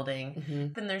the building.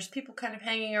 Mm-hmm. Then there's people kind of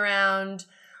hanging around,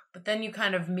 but then you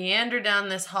kind of meander down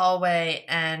this hallway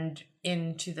and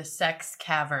into the sex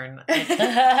cavern.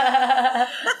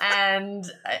 And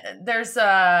there's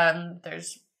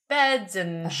beds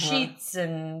and sheets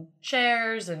and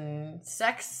chairs and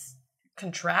sex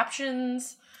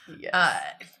contraptions. Yes.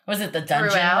 Was it the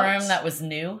dungeon throughout. room that was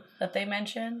new that they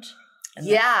mentioned?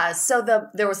 Yeah, so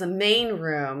there was a main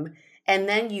room, and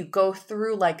then you go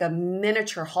through like a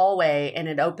miniature hallway, and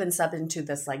it opens up into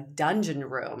this like dungeon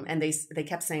room. And they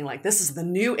kept saying like, this is the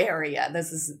new area.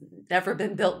 This has never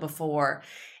been built before.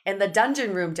 And the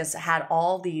dungeon room just had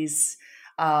all these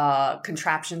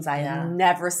contraptions I had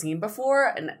never seen before,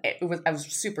 and I was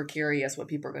super curious what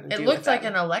people were going to do. It looked like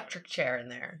them. an electric chair in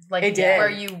there, like It did. where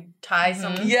you tie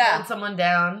someone, hold someone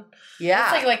down.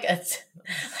 Yeah, it's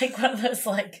like one of those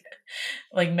like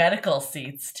medical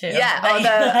seats too. Yeah, Like, the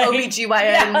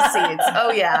OBGYN seats.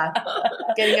 Oh yeah,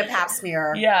 getting a pap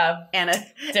smear. Yeah, and a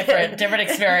different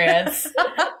experience.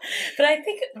 But I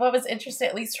think what was interesting,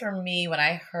 at least for me, when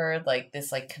I heard like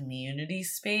this like community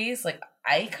space, like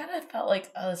I kind of felt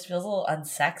like, oh, this feels a little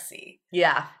unsexy.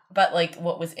 Yeah. But like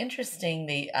what was interesting,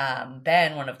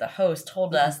 Ben, one of the hosts,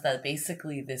 told us that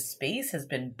basically this space has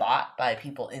been bought by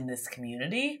people in this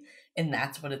community, and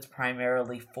that's what it's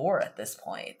primarily for at this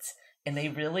point. And they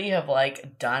really have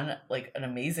like done like an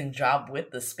amazing job with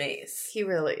the space.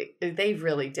 They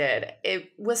really did.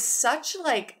 It was such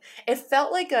like, it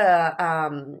felt like a,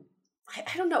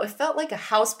 I don't know, it felt like a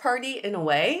house party in a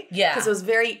way. Yeah. Because it was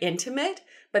very intimate,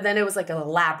 but then it was like an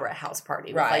elaborate house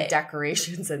party with like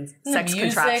decorations and sex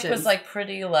contraptions. The music was like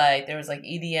pretty like, there was like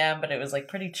EDM, but it was like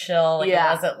pretty chill. Like it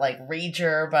wasn't like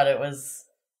rager, but it was,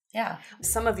 yeah.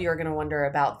 Some of you are going to wonder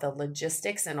about the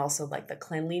logistics and also like the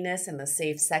cleanliness and the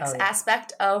safe sex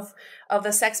aspect of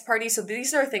the sex party. So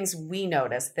these are things we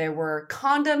noticed. There were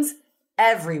condoms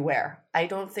everywhere. I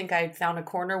don't think I found a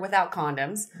corner without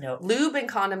condoms. Nope. Lube and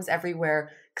condoms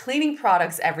everywhere. Cleaning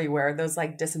products everywhere. Those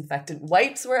like disinfectant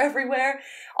wipes were everywhere.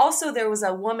 Also, there was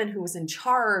a woman who was in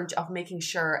charge of making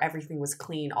sure everything was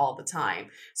clean all the time.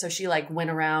 So she like went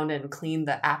around and cleaned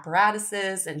the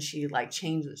apparatuses, and she like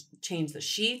changed the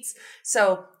sheets.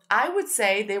 So I would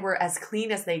say they were as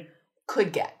clean as they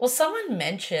could get. Well, someone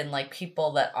mentioned like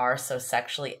people that are so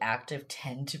sexually active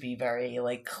tend to be very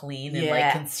like clean and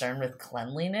like concerned with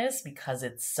cleanliness because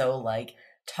it's so like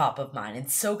top of mind and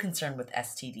so concerned with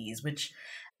STDs, which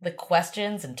the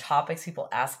questions and topics people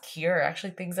ask here are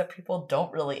actually things that people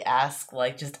don't really ask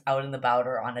like just out and about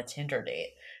or on a Tinder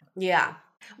date. Yeah.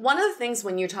 One of the things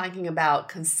when you're talking about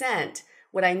consent,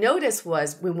 what I noticed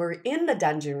was when we're in the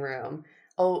dungeon room,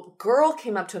 a girl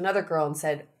came up to another girl and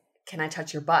said, "Can I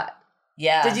touch your butt?"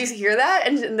 Yeah. Did you hear that?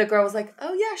 And the girl was like,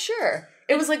 "Oh yeah, sure."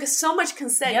 It was like so much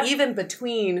consent even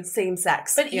between same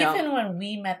sex. But even when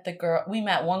we met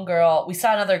one girl, we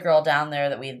saw another girl down there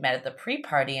that we had met at the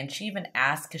pre-party, and she even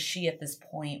asked, because she at this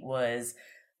point was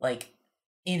like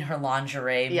in her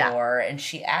lingerie more, and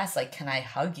she asked like, "Can I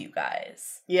hug you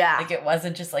guys?" Yeah. Like it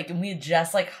wasn't just like, and we had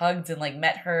just like hugged and like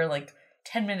met her like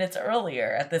 10 minutes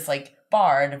earlier at this like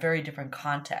bar in a very different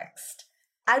context.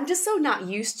 I'm just so not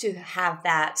used to have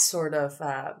that sort of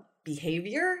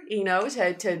behavior, you know,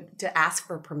 to ask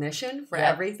for permission for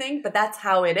everything, but that's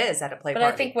how it is at a play party.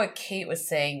 But I think what Kate was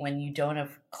saying, when you don't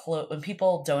have when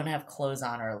people don't have clothes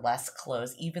on or less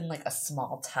clothes, even like a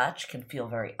small touch can feel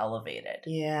very elevated.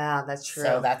 Yeah, that's true.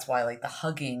 So that's why like the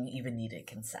hugging even needed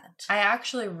consent. I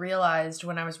actually realized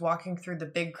when I was walking through the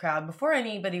big crowd before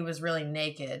anybody was really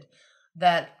naked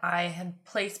that I had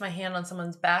placed my hand on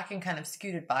someone's back and kind of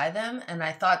scooted by them. And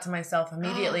I thought to myself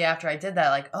immediately after I did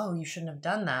that, like, oh, you shouldn't have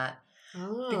done that.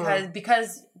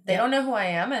 Because they don't know who I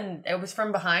am, and it was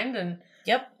from behind, and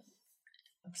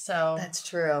so that's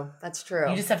true.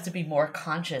 You just have to be more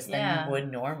conscious than you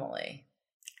would normally.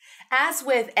 As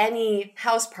with any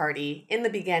house party, in the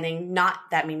beginning, not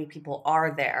that many people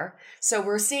are there. So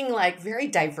we're seeing like very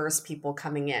diverse people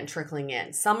coming in, trickling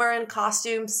in. Some are in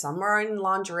costumes, some are in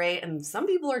lingerie, and some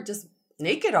people are just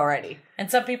naked already. And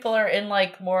some people are in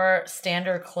like more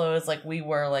standard clothes, like we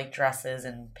were, like dresses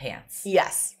and pants.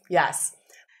 Yes.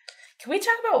 Can we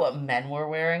talk about what men were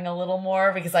wearing a little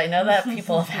more? Because I know that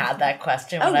people have had that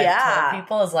question when I've told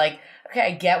people, is like, okay,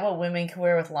 I get what women can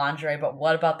wear with lingerie, but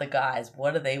what about the guys?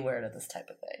 What do they wear to this type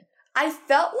of thing? I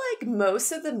felt like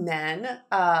most of the men,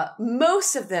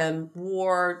 most of them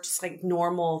wore just like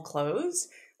normal clothes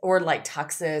or like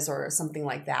tuxes or something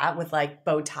like that with like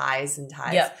bow ties and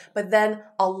ties. Yep. But then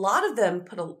a lot of them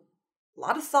put a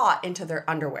lot of thought into their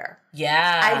underwear.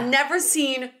 Yeah. I've never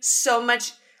seen so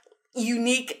much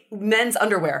unique men's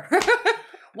underwear.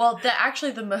 Well,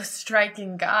 actually the most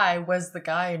striking guy was the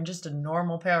guy in just a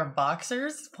normal pair of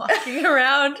boxers walking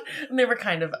around, and they were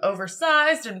kind of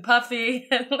oversized and puffy,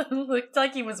 and looked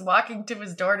like he was walking to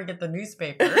his door to get the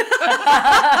newspaper.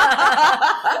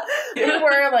 There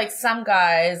were like some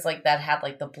guys like that had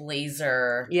like the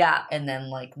blazer, and then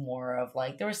like more of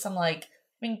like there was some like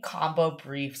I mean, combo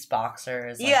briefs,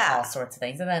 boxers, like Yeah. all sorts of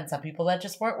things. And then some people that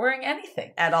just weren't wearing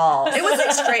anything. At all. It was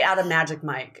like straight out of Magic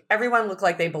Mike. Everyone looked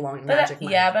like they belonged in Magic Mike.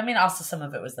 Yeah, but I mean, also some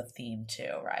of it was the theme too,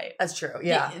 right? That's true.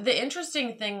 Yeah. The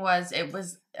interesting thing was it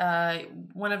was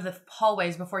one of the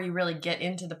hallways before you really get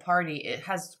into the party. It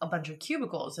has a bunch of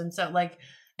cubicles. And so like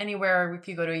anywhere, if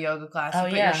you go to a yoga class, you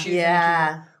put your shoes in the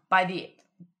cubicle. By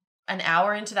an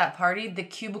hour into that party, the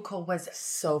cubicle was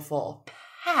so full.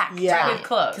 Packed with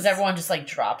clothes. Because everyone just like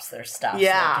drops their stuff.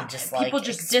 Yeah. So they can just, like, people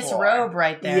just explore. disrobe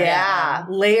right there. Yeah.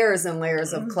 Layers and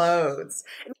layers of clothes.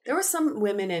 There were some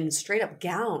women in straight up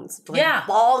gowns. Like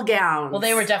ball gowns. Well,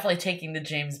 they were definitely taking the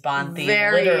James Bond theme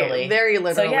literally. Very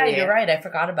literally. So yeah, you're right. I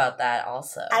forgot about that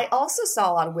also. I also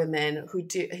saw a lot of women who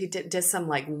did some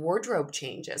like wardrobe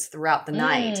changes throughout the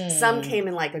night. Some came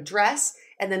in like a dress,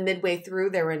 and then midway through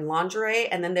they were in lingerie,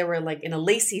 and then they were like in a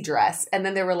lacy dress, and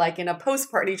then they were like in a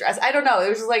post-party dress. I don't know. It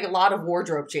was just like a lot of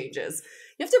wardrobe changes.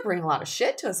 You have to bring a lot of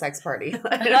shit to a sex party.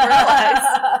 I didn't realize.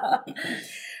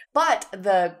 But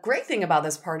the great thing about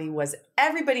this party was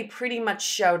everybody pretty much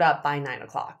showed up by 9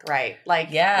 o'clock, right? Like,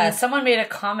 someone made a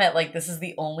comment like, this is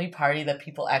the only party that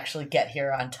people actually get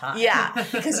here on time. Yeah,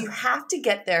 because you have to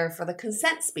get there for the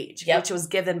consent speech, which was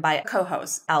given by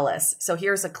co-host Ellis. So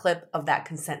here's a clip of that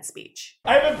consent speech.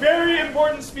 I have a very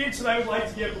important speech that I would like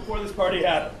to give before this party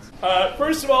happens.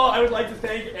 First of all, I would like to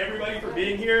thank everybody for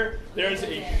being here. There's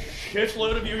a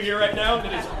shitload of you here right now, and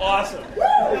it is awesome.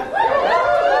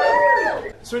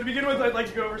 So to begin with, I'd like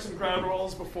to go over some ground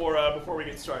rules before we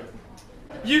get started.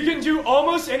 You can do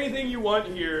almost anything you want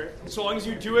here, so long as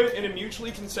you do it in a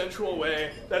mutually consensual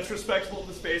way that's respectful of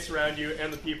the space around you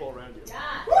and the people around you.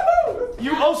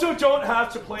 You also don't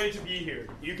have to play to be here.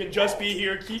 You can just be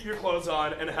here, keep your clothes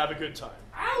on, and have a good time.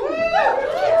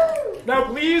 Now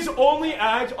please only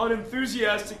act on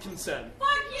enthusiastic consent. Fuck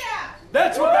yeah!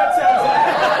 That's what that sounds like.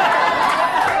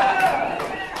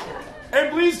 And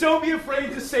please don't be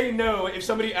afraid to say no if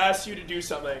somebody asks you to do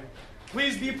something.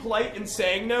 Please be polite in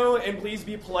saying no, and please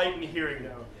be polite in hearing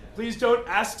no. Please don't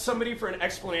ask somebody for an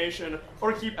explanation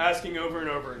or keep asking over and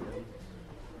over again.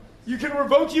 You can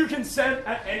revoke your consent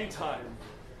at any time.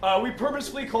 We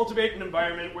purposefully cultivate an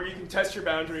environment where you can test your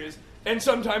boundaries, and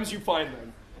sometimes you find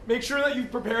them. Make sure that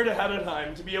you've prepared ahead of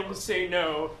time to be able to say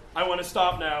no, I want to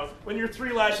stop now, when you're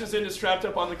 3 lashes in and strapped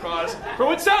up on the cross for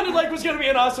what sounded like was going to be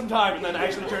an awesome time and then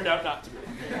actually turned out not to be.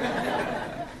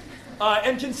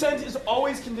 And consent is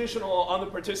always conditional on the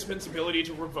participant's ability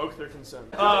to revoke their consent.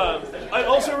 I'd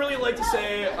also really like to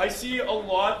say I see a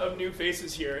lot of new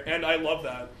faces here, and I love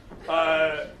that.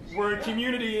 We're a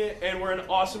community, and we're an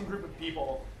awesome group of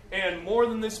people. And more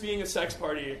than this being a sex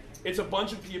party, it's a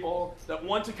bunch of people that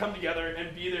want to come together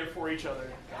and be there for each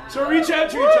other. So reach out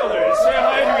to each other, say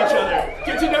hi to each other,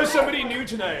 get to know somebody new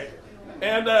tonight.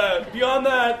 And beyond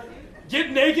that,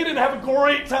 get naked and have a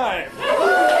great time.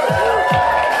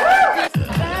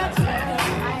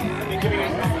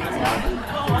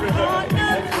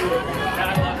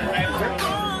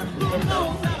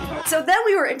 So then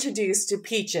we were introduced to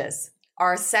Peaches,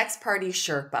 our sex party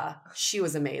Sherpa. She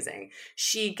was amazing.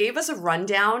 She gave us a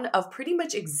rundown of pretty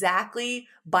much exactly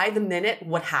by the minute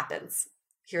what happens.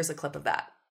 Here's a clip of that.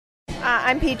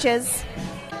 I'm Peaches.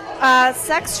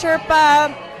 Sex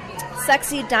Sherpa,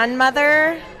 Sexy Dun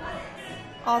Mother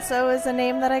also is a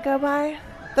name that I go by.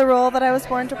 The role that I was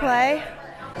born to play.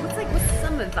 What's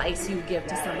some advice you give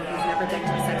to someone who's never been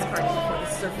to a sex party before?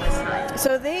 This is their first time.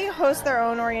 So they host their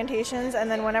own orientations,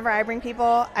 and then whenever I bring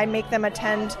people, I make them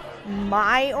attend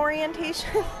my orientation.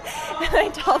 And I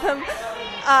tell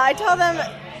them,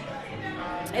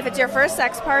 if it's your first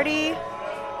sex party,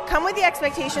 come with the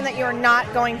expectation that you're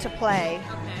not going to play.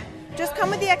 Just come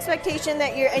with the expectation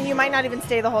that you might not even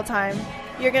stay the whole time.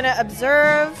 You're going to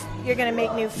observe, you're going to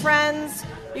make new friends,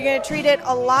 you're going to treat it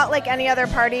a lot like any other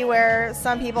party where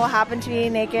some people happen to be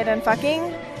naked and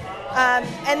fucking.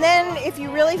 And then if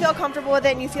you really feel comfortable with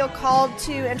it and you feel called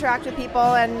to interact with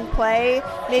people and play,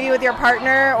 maybe with your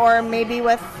partner or maybe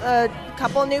with a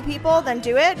couple new people, then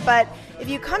do it. But if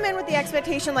you come in with the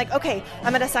expectation like, okay,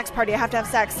 I'm at a sex party, I have to have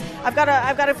sex, I've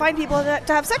got to find people to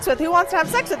have sex with, who wants to have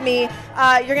sex with me,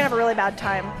 you're going to have a really bad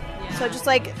time. Yeah. So just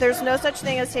like, there's no such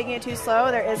thing as taking it too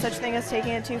slow, there is such thing as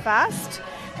taking it too fast,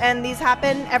 and these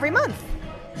happen every month.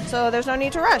 So there's no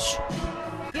need to rush.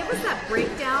 Give us that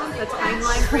breakdown, the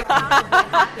timeline breakdown of what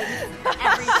happens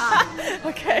every time.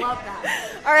 Okay. I love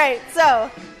that. All right,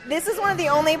 so this is one of the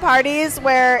only parties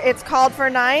where it's called for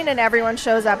 9 and everyone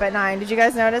shows up at 9. Did you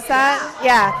guys notice that?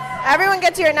 Yeah. Everyone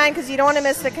gets here at 9 because you don't want to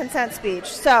miss the consent speech.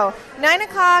 So 9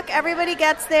 o'clock, everybody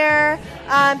gets there.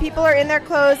 People are in their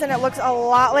clothes, and it looks a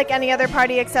lot like any other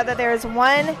party except that there is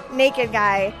one naked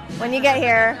guy when you get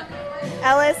here.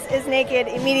 Ellis is naked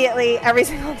immediately every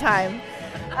single time,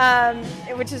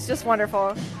 which is just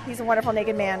wonderful. He's a wonderful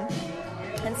naked man.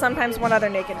 And sometimes one other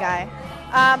naked guy.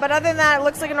 But other than that, it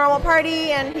looks like a normal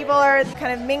party, and people are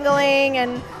kind of mingling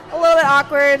and a little bit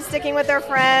awkward, sticking with their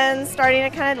friends, starting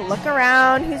to kind of look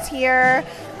around who's here.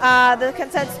 The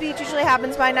consent speech usually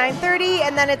happens by 9:30,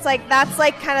 and then it's like, that's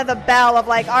like kind of the bell of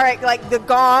like, all right, like the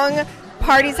gong,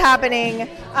 party's happening.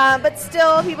 But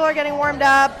still, people are getting warmed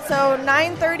up. So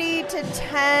 9:30 to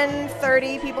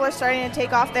 10:30, people are starting to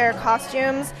take off their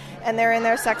costumes, and they're in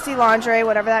their sexy lingerie,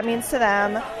 whatever that means to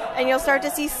them. And you'll start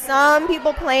to see some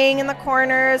people playing in the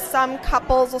corners, some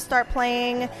couples will start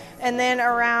playing, and then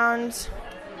around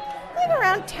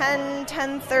 10,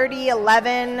 10:30,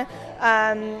 11,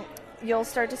 you'll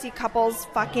start to see couples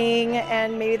fucking,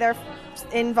 and maybe they're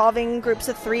involving groups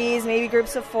of 3s, maybe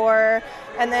groups of 4,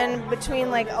 and then between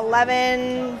like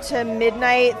 11 to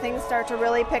midnight, things start to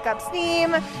really pick up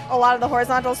steam. A lot of the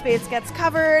horizontal space gets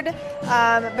covered.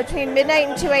 Between midnight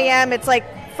and 2 a.m., it's like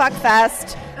fuck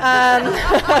fest.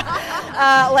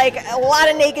 Like a lot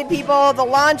of naked people. The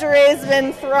lingerie's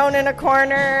been thrown in a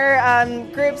corner.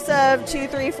 Groups of 2,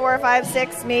 3, 4, 5,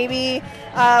 6 maybe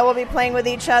will be playing with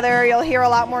each other. You'll hear a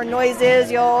lot more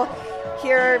noises. You'll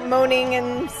hear moaning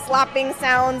and slapping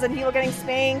sounds and people getting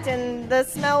spanked, and the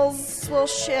smells will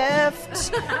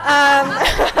shift.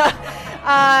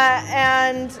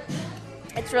 And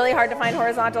it's really hard to find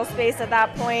horizontal space at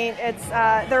that point. It's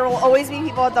there will always be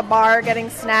people at the bar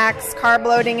getting snacks, carb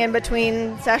loading in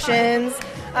between sessions,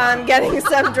 getting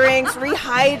some drinks,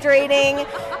 rehydrating,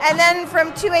 and then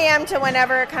from 2 a.m. to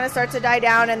whenever it kind of starts to die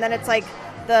down, and then it's like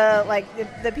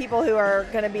the people who are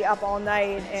going to be up all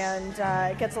night,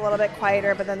 and it gets a little bit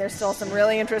quieter, but then there's still some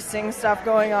really interesting stuff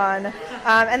going on,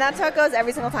 and that's how it goes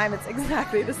every single time. It's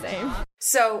exactly the same.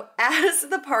 So as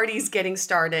the party's getting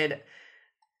started,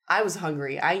 I was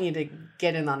hungry. I need to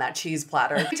get in on that cheese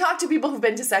platter. We talk to people who've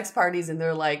been to sex parties, and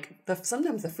they're like,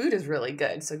 sometimes the food is really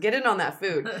good, so get in on that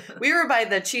food. We were by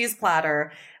the cheese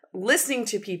platter, listening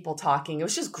to people talking. It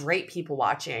was just great people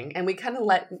watching, and we kind of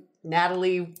let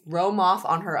Natalie roam off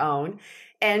on her own.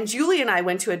 And Julie and I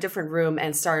went to a different room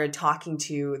and started talking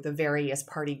to the various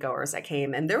party goers that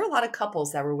came, and there were a lot of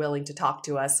couples that were willing to talk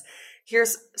to us.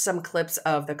 Here's some clips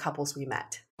of the couples we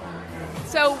met.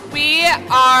 So we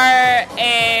are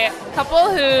a couple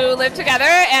who live together,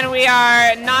 and we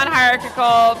are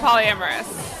non-hierarchical polyamorous.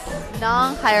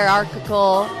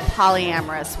 Non-hierarchical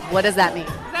polyamorous. What does that mean?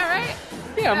 Is that right?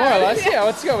 Yeah, more or less. Yeah,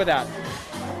 let's go with that.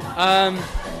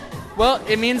 Well,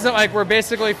 it means that like we're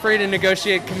basically free to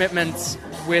negotiate commitments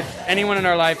with anyone in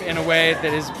our life in a way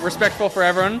that is respectful for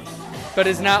everyone, but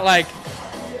is not like...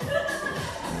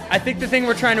 I think the thing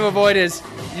we're trying to avoid is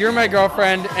you're my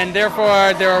girlfriend, and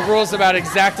therefore there are rules about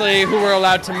exactly who we're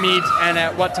allowed to meet and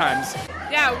at what times.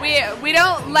 Yeah, we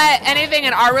don't let anything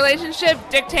in our relationship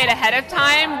dictate ahead of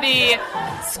time the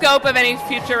scope of any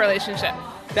future relationship.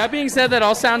 That being said, that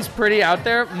all sounds pretty out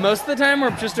there. Most of the time,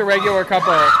 we're just a regular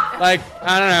couple. Like,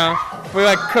 I don't know, we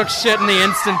like cook shit in the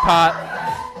Instant Pot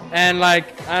and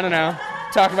like, I don't know,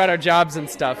 talk about our jobs and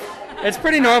stuff. It's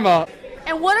pretty normal.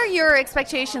 And what are your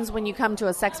expectations when you come to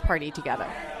a sex party together?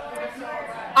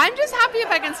 I'm just happy if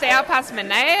I can stay out past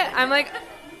midnight. I'm like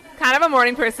kind of a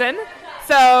morning person.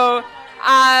 So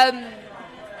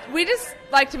we just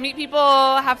like to meet people,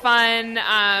 have fun.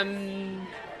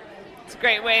 It's a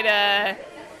great way to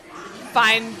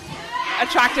find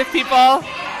attractive people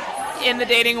in the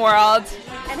dating world.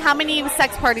 And how many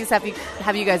sex parties have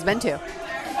you guys been to?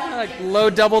 Like low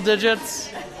double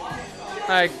digits.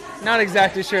 Like, not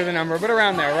exactly sure the number, but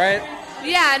around there, right?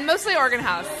 Yeah, and mostly organ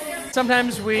house.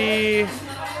 Sometimes we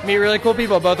meet really cool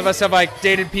people. Both of us have like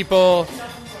dated people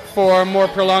for more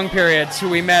prolonged periods who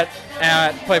we met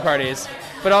at play parties.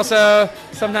 But also,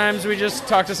 sometimes we just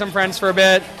talk to some friends for a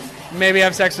bit, maybe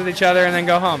have sex with each other, and then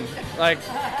go home. Like,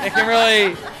 it can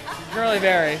really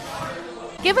vary.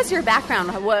 Give us your background.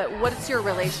 What's your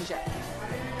relationship?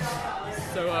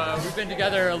 So we've been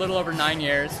together a little over 9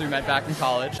 years. We met back in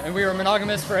college. And we were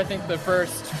monogamous for, I think, the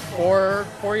first four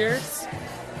years.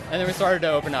 And then we started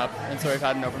to open up. And so we've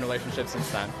had an open relationship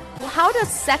since then. How does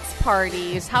sex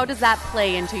parties, how does that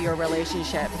play into your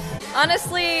relationship?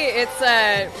 Honestly, it's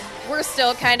we're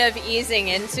still kind of easing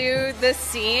into this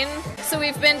scene. So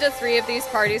we've been to 3 of these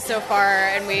parties so far,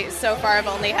 and we so far have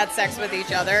only had sex with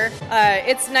each other.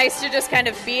 It's nice to just kind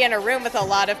of be in a room with a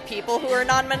lot of people who are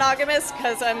non-monogamous,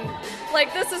 because I'm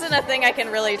like, this isn't a thing I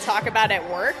can really talk about at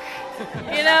work,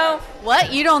 you know?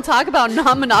 What? You don't talk about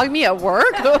non-monogamy at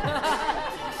work?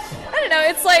 I don't know,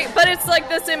 it's like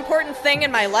this important thing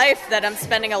in my life that I'm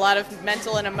spending a lot of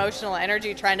mental and emotional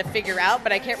energy trying to figure out,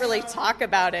 but I can't really talk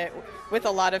about it with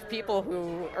a lot of people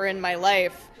who are in my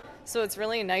life. So it's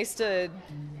really nice to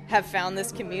have found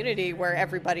this community where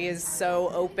everybody is so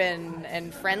open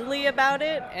and friendly about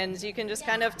it, and you can just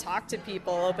kind of talk to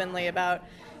people openly about,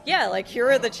 yeah, like, here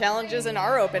are the challenges in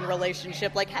our open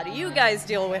relationship. Like, how do you guys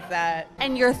deal with that?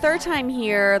 And your third time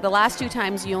here, the last 2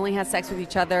 times you only had sex with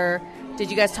each other. Did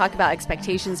you guys talk about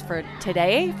expectations for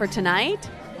today, for tonight?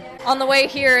 On the way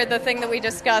here, the thing that we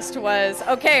discussed was,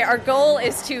 okay, our goal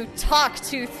is to talk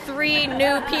to 3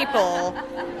 new people,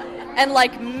 and,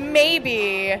 like,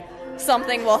 maybe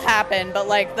something will happen, but,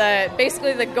 like,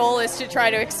 basically the goal is to try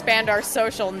to expand our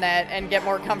social net and get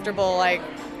more comfortable, like,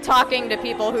 talking to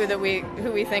people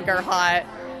who we think are hot,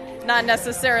 not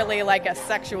necessarily like a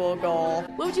sexual goal.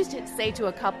 What would you say to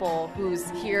a couple who's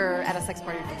here at a sex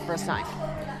party for the first time?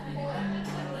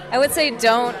 I would say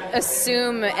don't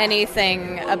assume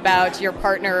anything about your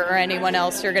partner or anyone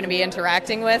else you're going to be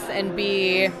interacting with, and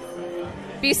be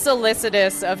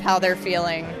solicitous of how they're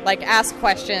feeling. Like, ask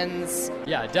questions.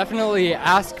 Yeah, definitely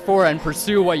ask for and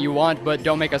pursue what you want, but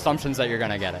don't make assumptions that you're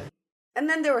going to get it. And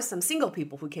then there were some single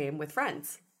people who came with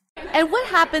friends. And what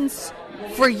happens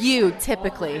for you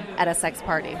typically at a sex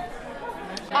party?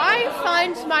 I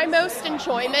find my most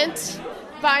enjoyment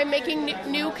by making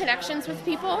new connections with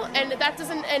people, and that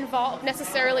doesn't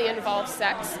necessarily involve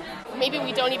sex. Maybe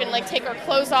we don't even take our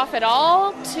clothes off at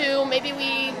all, to maybe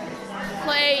we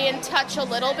play and touch a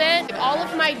little bit. All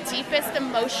of my deepest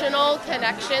emotional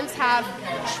connections some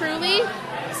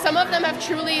of them have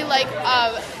truly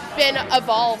been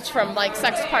evolved from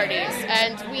sex parties,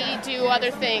 and we do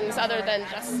other things other than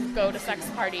just go to sex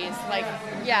parties.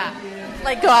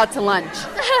 Go out to lunch.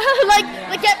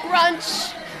 like get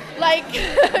brunch.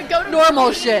 Go to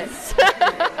normal shit.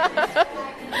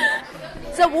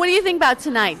 So what do you think about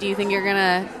tonight? Do you think you're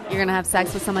gonna have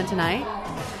sex with someone tonight?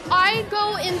 I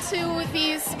go into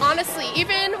these, honestly,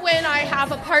 even when I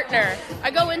have a partner, I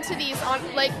go into these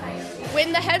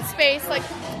when the headspace,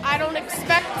 I don't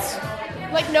expect,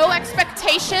 no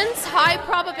expectations, high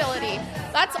probability.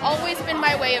 That's always been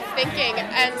my way of thinking.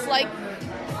 And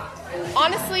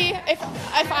honestly, if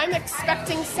I'm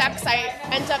expecting sex, I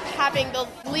end up having the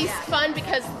least fun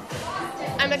because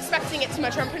I'm expecting it too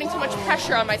much, or I'm putting too much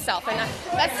pressure on myself, and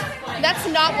that's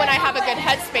not when I have a good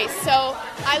headspace. So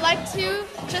I like to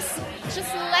just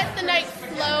let the night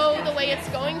flow the way it's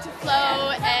going to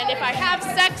flow, and if I have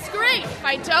sex, great. If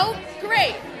I don't,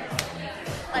 great.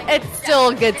 It's still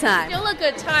a good time. Still a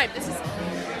good time.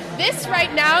 This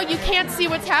right now, you can't see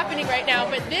what's happening right now,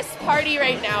 but this party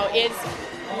right now is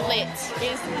lit.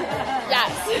 Yes.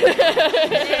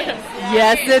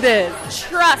 Yes, it is.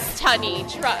 Trust, honey.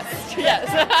 Trust.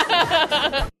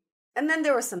 Yes. And then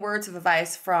there were some words of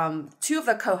advice from 2 of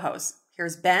the co-hosts.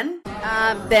 Here's Ben.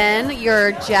 Ben,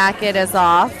 your jacket is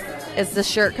off. Is the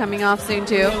shirt coming off soon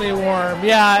too? Really warm.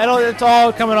 Yeah, it's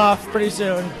all coming off pretty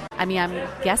soon. I mean, I'm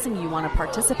guessing you want to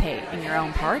participate in your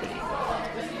own party.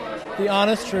 The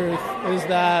honest truth is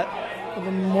that the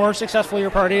more successful your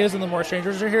party is and the more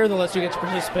strangers are here, the less you get to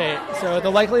participate. So the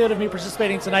likelihood of me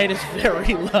participating tonight is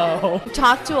very low. We've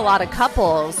talked to a lot of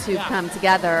couples who've come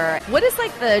together. What is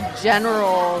the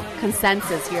general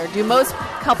consensus here? Do most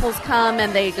couples come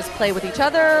and they just play with each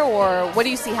other, or what do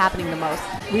you see happening the most?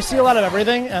 We see a lot of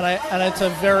everything, and it's a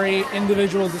very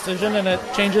individual decision, and it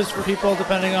changes for people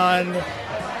depending on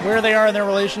where they are in their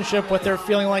relationship, what they're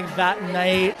feeling like that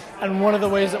night. And one of the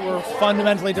ways that we're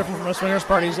fundamentally different from a swingers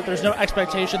party is that there's no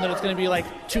expectation that it's going to be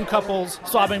 2 couples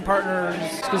swapping partners,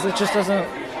 because it just doesn't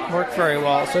work very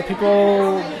well. So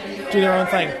people do their own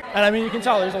thing. And I mean, you can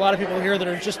tell there's a lot of people here that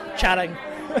are just chatting.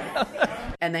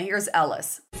 And then here's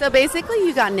Ellis. So basically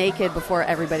you got naked before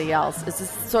everybody else. Is this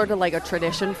sort of like a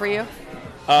tradition for you?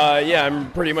 Yeah,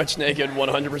 I'm pretty much naked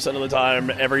 100% of the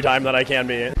time, every time that I can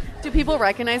be. Do people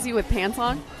recognize you with pants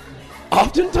on?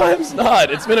 Oftentimes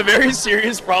not. It's been a very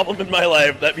serious problem in my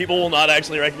life that people will not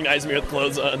actually recognize me with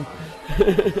clothes on.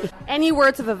 Any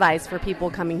words of advice for people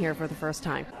coming here for the first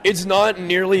time? It's not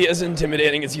nearly as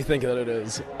intimidating as you think that it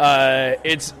is.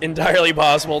 It's entirely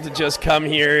possible to just come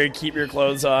here, keep your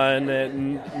clothes on,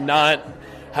 and not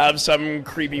have some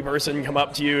creepy person come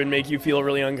up to you and make you feel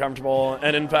really uncomfortable.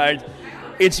 And in fact,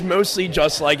 it's mostly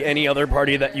just like any other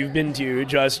party that you've been to,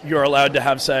 just you're allowed to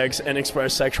have sex and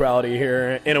express sexuality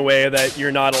here in a way that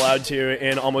you're not allowed to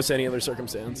in almost any other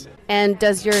circumstance. And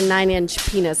does your 9-inch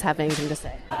penis have anything to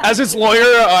say? As its lawyer,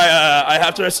 I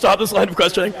have to stop this line of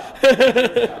questioning.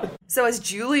 So as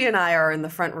Julie and I are in the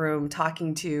front room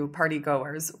talking to party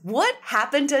goers, what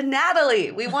happened to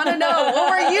Natalie? We want to know, what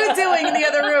were you doing in the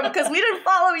other room? Because we didn't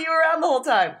follow you around the whole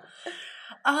time.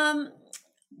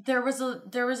 There was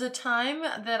a time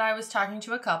that I was talking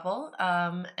to a couple,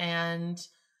 and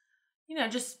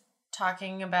just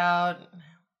talking about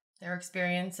their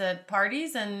experience at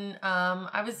parties. And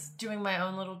I was doing my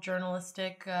own little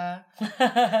journalistic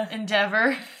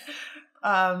endeavor.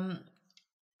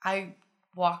 I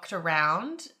walked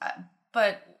around,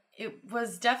 but it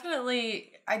was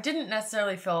definitely, I didn't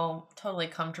necessarily feel totally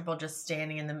comfortable just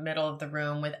standing in the middle of the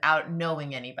room without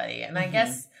knowing anybody. And I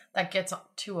guess that gets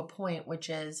to a point, which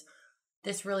is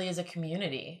this really is a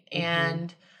community.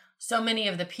 And so many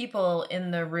of the people in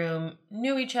the room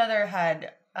knew each other,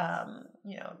 had,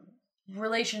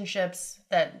 relationships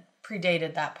that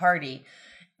predated that party.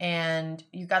 And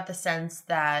you got the sense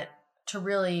that to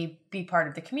really be part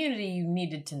of the community, you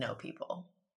needed to know people.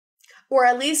 Or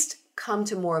at least come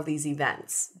to more of these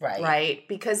events. Right?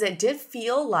 Because it did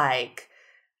feel like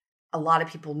a lot of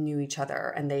people knew each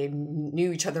other and they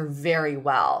knew each other very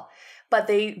well. But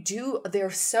they're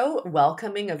so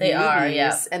welcoming of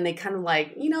newbies. And they kind of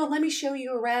like, let me show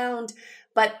you around.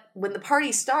 But when the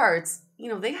party starts,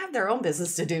 they have their own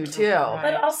business to do too.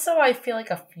 But also I feel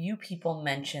like a few people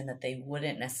mentioned that they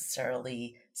wouldn't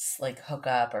necessarily like hook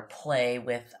up or play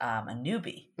with a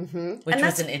newbie, which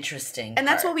was an interesting And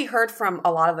that's what we heard from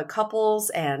a lot of the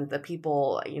couples and the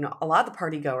people, a lot of the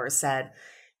party goers said,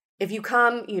 if you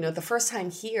come, the first time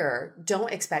here,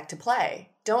 don't expect to play.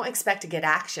 Don't expect to get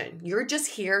action. You're just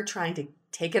here trying to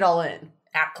take it all in.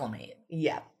 Acclimate.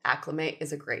 Yeah, acclimate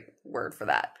is a great word for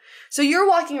that. So you're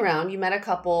walking around, you met a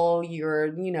couple, you're,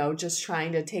 just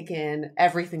trying to take in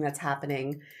everything that's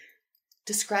happening.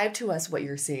 Describe to us what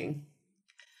you're seeing.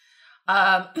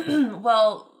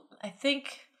 Well, I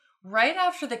think right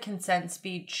after the consent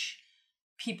speech,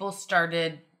 people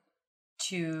started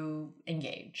to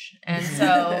engage. And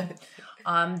so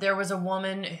there was a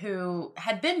woman who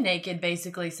had been naked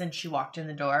basically since she walked in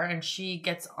the door, and she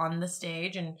gets on the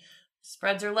stage and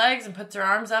spreads her legs and puts her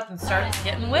arms up and starts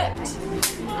getting whipped.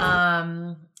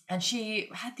 And she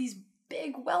had these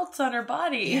big welts on her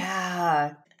body.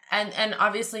 Yeah. And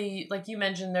obviously, like you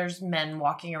mentioned, there's men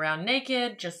walking around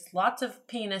naked, just lots of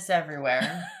penis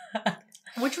everywhere.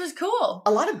 Which was cool.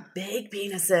 A lot of big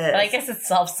penises. But I guess it's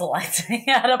self-selecting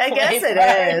at a point. I guess it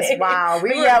is. Wow.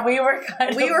 We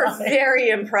were very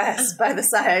impressed by the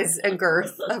size and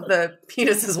girth of the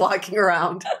penises walking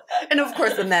around. And of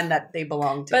course the men that they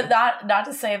belong to. But not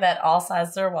to say that all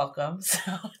sizes are welcome. So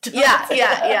yeah.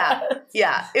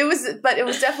 It was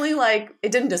definitely like,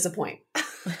 it didn't disappoint.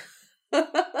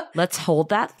 Let's hold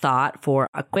that thought for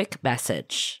a quick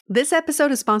message. This episode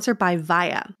is sponsored by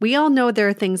Via. We all know there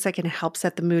are things that can help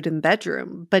set the mood in the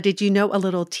bedroom, but did you know a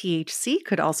little THC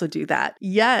could also do that?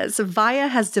 Yes, Via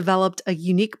has developed a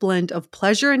unique blend of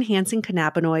pleasure-enhancing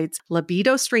cannabinoids,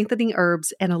 libido-strengthening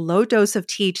herbs, and a low dose of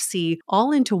THC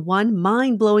all into one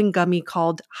mind-blowing gummy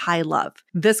called High Love.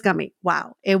 This gummy,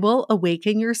 wow, it will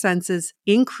awaken your senses,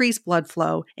 increase blood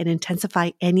flow, and intensify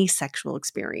any sexual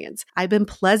experience. I've been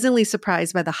pleasantly surprised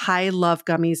by the High Love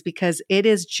gummies because it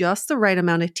is just the right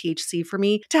amount of THC for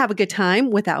me to have a good time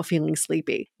without feeling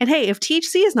sleepy. And hey, if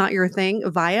THC is not your thing,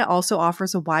 Via also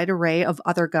offers a wide array of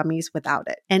other gummies without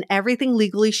it. And everything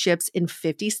legally ships in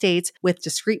 50 states with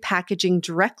discreet packaging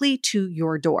directly to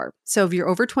your door. So if you're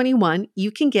over 21,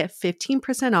 you can get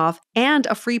 15% off and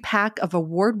a free pack of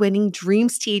award-winning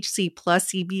Dreams THC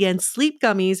plus CBN sleep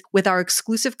gummies with our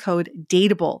exclusive code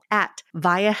DATEABLE at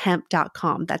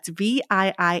viahemp.com. That's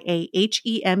VIIAHEMP.com.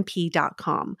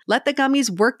 Let the gummies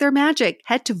work their magic.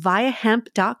 Head to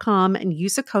viahemp.com and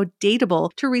use the code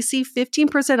DATEABLE to receive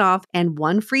 15% off and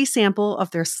one free sample of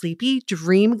their Sleepy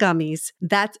Dream gummies.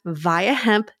 That's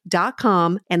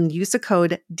viahemp.com and use the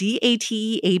code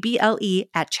DATEABLE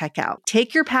at checkout.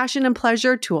 Take your passion and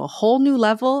pleasure to a whole new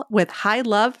level with High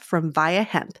Love from Via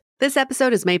Hemp. This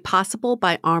episode is made possible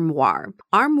by Armoire.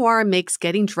 Armoire makes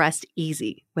getting dressed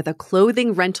easy. With a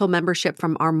clothing rental membership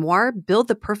from Armoire, build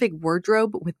the perfect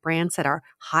wardrobe with brands that are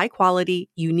high quality,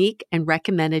 unique, and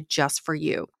recommended just for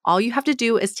you. All you have to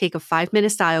do is take a 5-minute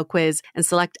style quiz and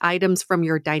select items from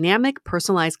your dynamic,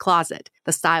 personalized closet.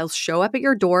 The styles show up at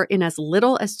your door in as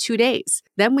little as 2 days.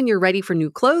 Then when you're ready for new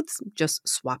clothes, just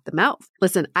swap them out.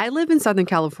 Listen, I live in Southern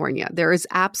California. There is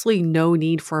absolutely no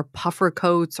need for puffer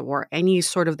coats or any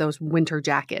sort of those winter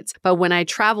jackets. But when I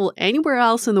travel anywhere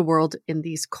else in the world in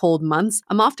these cold months,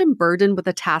 I'm often burdened with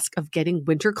the task of getting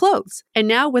winter clothes. And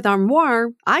now with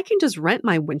Armoire, I can just rent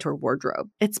my winter wardrobe.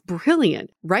 It's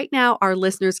brilliant. Right now, our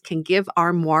listeners can give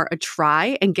Armoire a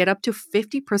try and get up to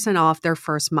 50% off their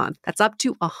first month. That's up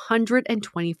to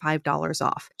 $125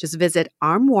 off. Just visit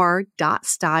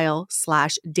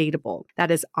armoire.style/dateable.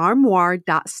 That is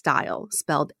armoire.style,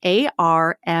 spelled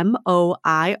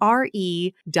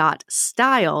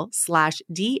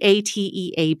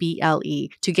ARMOIRE.style/DATEABLE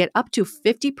to get up to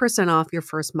 50% off your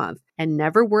first month and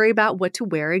never worry about what to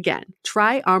wear again.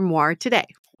 Try Armoire today.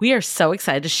 We are so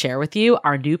excited to share with you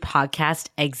our new podcast,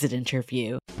 Exit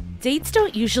Interview. Dates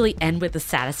don't usually end with a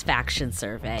satisfaction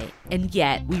survey, and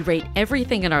yet we rate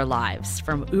everything in our lives,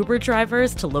 from Uber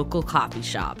drivers to local coffee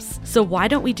shops. So why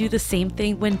don't we do the same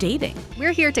thing when dating?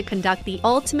 We're here to conduct the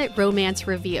ultimate romance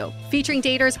review, featuring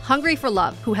daters hungry for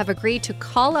love who have agreed to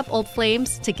call up old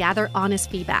flames to gather honest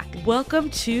feedback.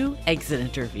 Welcome to Exit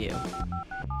Interview.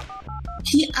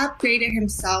 He upgraded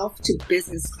himself to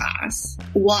business class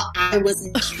while I was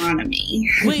in economy.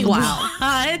 Wait,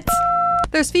 what?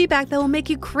 There's feedback that will make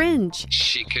you cringe.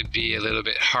 She could be a little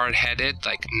bit hard-headed,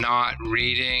 like not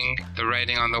reading the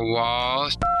writing on the wall.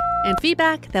 And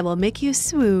feedback that will make you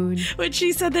swoon. When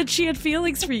she said that she had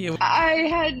feelings for you. I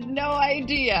had no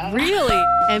idea. Really?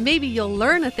 And maybe you'll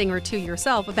learn a thing or two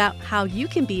yourself about how you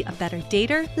can be a better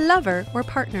dater, lover, or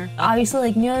partner.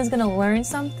 Obviously, knew I was going to learn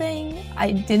something.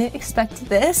 I didn't expect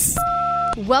this.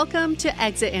 Welcome to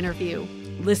Exit Interview.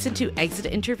 Listen to Exit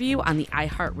Interview on the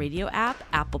iHeartRadio app,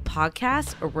 Apple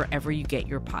Podcasts, or wherever you get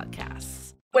your podcasts.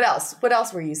 What else? What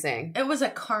else were you saying? It was a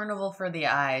carnival for the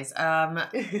eyes.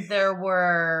 There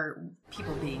were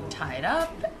people being tied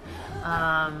up.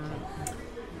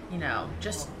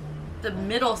 Just the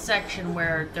middle section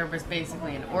where there was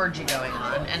basically an orgy going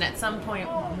on. And at some point,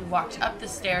 we walked up the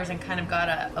stairs and kind of got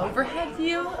an overhead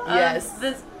view of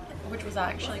this, which was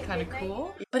actually kind of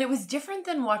cool. But it was different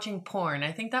than watching porn.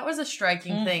 I think that was a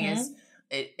striking thing. Is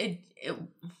it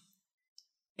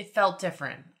felt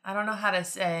different. I don't know how to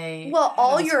say. Well,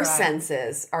 all your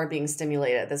senses are being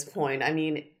stimulated at this point. I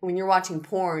mean, when you're watching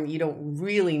porn, you don't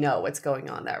really know what's going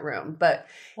on in that room. But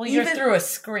you're through a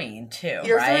screen too,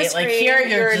 you're right? Through a screen, like here,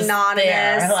 you're just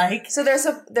anonymous. There,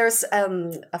 so there's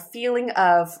a feeling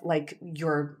of like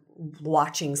you're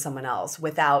watching someone else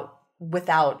without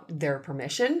their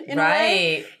permission in a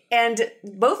way. And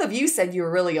both of you said you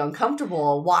were really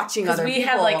uncomfortable watching other people.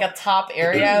 Because we had like a top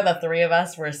area the three of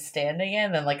us were standing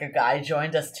in, and like a guy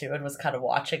joined us too and was kind of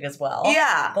watching as well.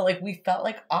 Yeah. But like we felt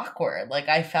like awkward. Like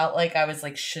I felt like I was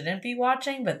like shouldn't be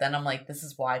watching, but then I'm like, this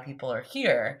is why people are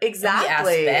here. Exactly. And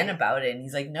we asked Ben about it and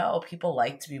he's like, no, people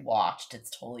like to be watched. It's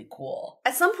totally cool.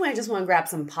 At some point I just want to grab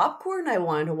some popcorn. I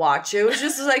wanted to watch. It was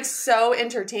just like so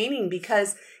entertaining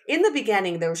because in the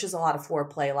beginning, there was just a lot of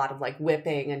foreplay, a lot of like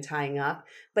whipping and tying up.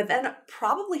 But then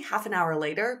probably half an hour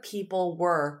later, people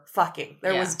were fucking.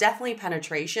 There was definitely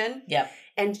penetration. Yep.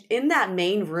 And in that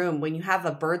main room, when you have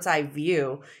a bird's eye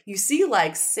view, you see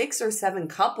like 6 or 7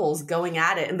 couples going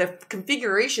at it. And the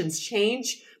configurations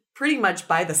change pretty much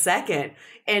by the second.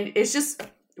 And it's just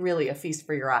really a feast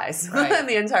for your eyes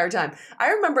the entire time. I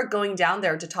remember going down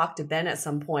there to talk to Ben at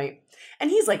some point. And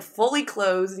he's like fully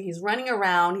clothed and he's running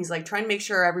around. He's like trying to make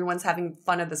sure everyone's having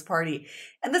fun at this party.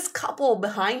 And this couple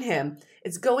behind him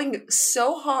is going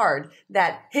so hard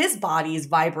that his body is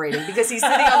vibrating because he's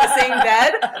sitting on the same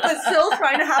bed, but still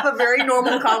trying to have a very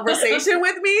normal conversation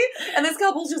with me. And this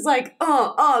couple's just like,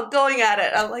 going at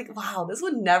it. I'm like, wow, this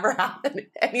would never happen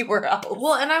anywhere else.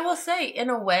 Well, and I will say, in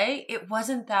a way, it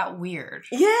wasn't that weird.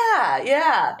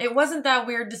 Yeah. It wasn't that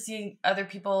weird to see other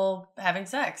people having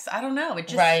sex. I don't know. It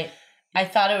just... Right. I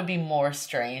thought it would be more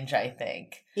strange, I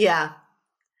think. Yeah,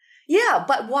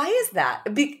 but why is that?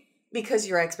 Because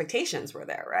your expectations were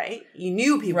there, right? You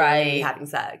knew people were going to be having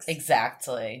sex.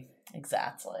 Exactly.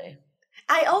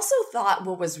 I also thought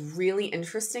what was really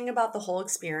interesting about the whole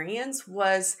experience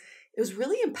was it was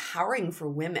really empowering for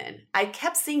women. I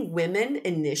kept seeing women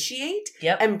initiate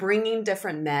and bringing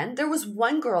different men. There was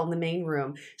one girl in the main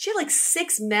room. She had like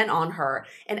 6 men on her.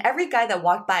 And every guy that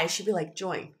walked by, she'd be like,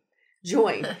 join.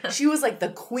 She was like the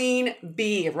queen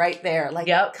bee right there. Like,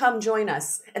 come join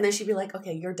us. And then she'd be like,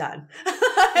 okay, you're done.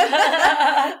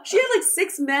 She had like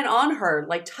 6 men on her,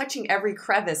 like touching every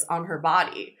crevice on her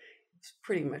body. It's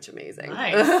pretty much amazing.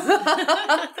 Nice.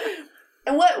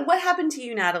 And what happened to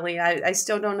you, Natalie? I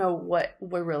still don't know what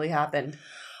really happened.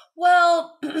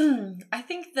 Well, I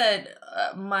think that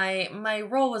my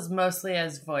role was mostly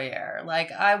as voyeur.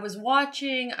 Like I was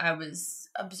watching, I was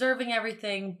observing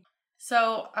everything.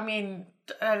 So, I mean,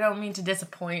 I don't mean to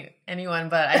disappoint anyone,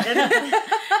 but I didn't.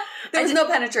 There was no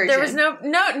penetration. There was no,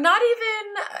 not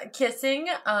even kissing,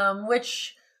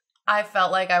 which I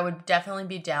felt like I would definitely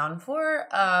be down for.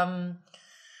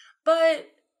 But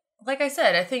like I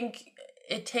said, I think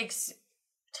it takes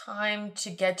time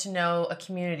to get to know a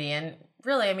community. And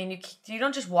really, I mean, you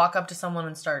don't just walk up to someone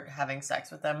and start having sex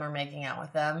with them or making out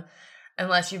with them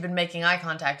unless you've been making eye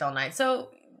contact all night. So,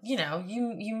 you know,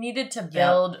 you needed to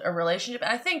build a relationship.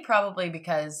 And I think probably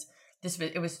because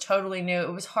it was totally new.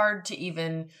 It was hard to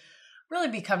even really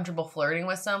be comfortable flirting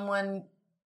with someone.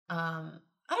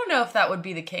 I don't know if that would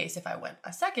be the case if I went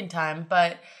a second time,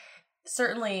 but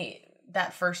certainly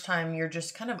that first time you're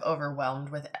just kind of overwhelmed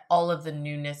with all of the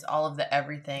newness, all of the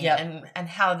everything, and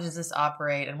how does this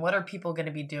operate, and what are people going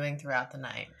to be doing throughout the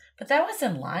night? But that was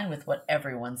in line with what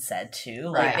everyone said too.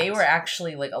 Like they were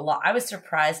actually like a lot. I was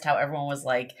surprised how everyone was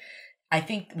like, I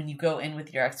think when you go in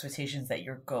with your expectations that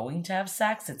you're going to have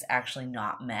sex, it's actually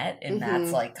not met. And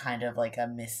that's like kind of like a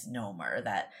misnomer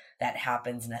that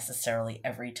happens necessarily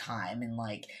every time. And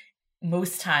like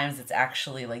most times it's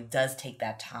actually like does take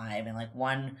that time. And like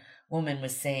one woman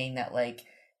was saying that like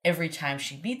every time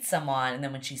she meets someone and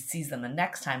then when she sees them the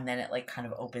next time, then it like kind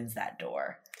of opens that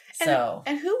door.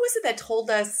 And who was it that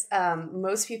told us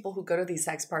most people who go to these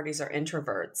sex parties are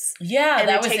introverts? Yeah, and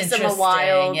that was it takes them a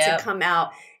while to come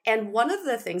out. And one of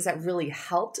the things that really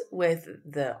helped with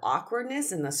the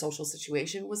awkwardness in the social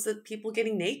situation was the people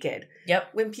getting naked. Yep.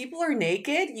 When people are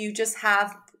naked, you just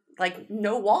have like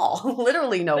no wall,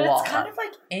 literally no wall. It's kind of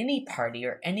like any party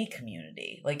or any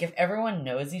community. Like if everyone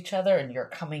knows each other and you're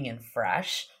coming in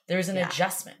fresh, there's an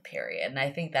adjustment period. And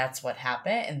I think that's what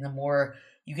happened. And the more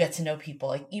you get to know people,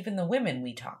 like even the women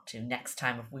we talk to next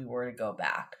time, if we were to go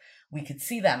back, we could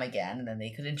see them again and then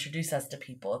they could introduce us to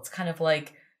people. It's kind of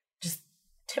like just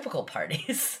typical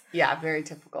parties. Yeah, very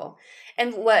typical.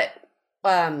 And what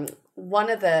one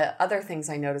of the other things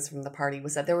I noticed from the party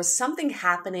was that there was something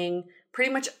happening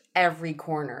pretty much every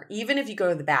corner. Even if you go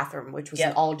to the bathroom, which was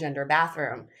an all-gender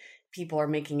bathroom, people are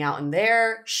making out in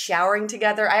there, showering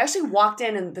together. I actually walked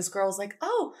in and this girl was like,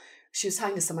 oh, she was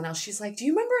talking to someone else. She's like, do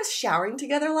you remember us showering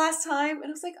together last time? And I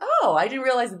was like, oh, I didn't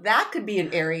realize that could be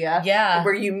an area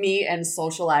where you meet and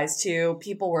socialize too.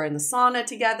 People were in the sauna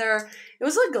together. It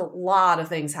was like a lot of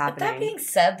things happening. But that being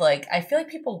said, like, I feel like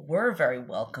people were very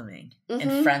welcoming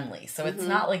and friendly. So it's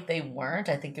not like they weren't.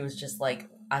 I think it was just like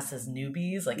us as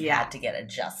newbies, like had to get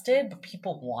adjusted. But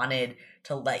people wanted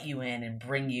to let you in and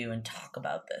bring you and talk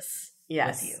about this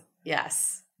with you.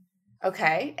 Yes.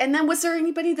 Okay. And then was there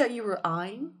anybody that you were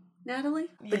eyeing? Natalie?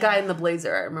 The guy in the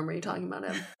blazer. I remember you talking about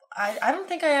him. I don't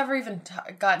think I ever even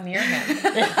got near him.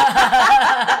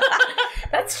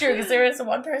 That's true, because there was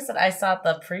one person I saw at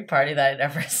the pre-party that I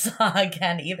never saw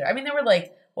again either. I mean, there were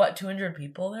like, 200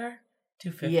 people there?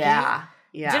 250? Yeah.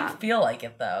 It didn't feel like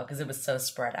it, though, because it was so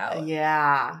spread out.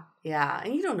 Yeah.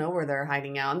 And you don't know where they're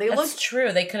hiding out. And That's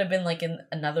true. They could have been like in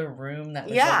another room that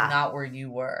was like not where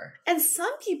you were. And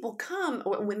some people come,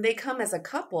 when they come as a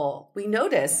couple, we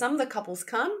notice some of the couples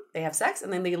come, they have sex,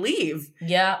 and then they leave.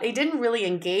 Yeah. They didn't really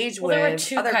engage with there were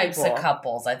two other types people. of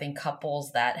couples. I think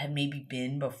couples that had maybe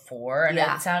been before. And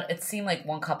it seemed like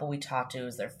one couple we talked to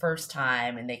was their first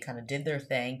time and they kind of did their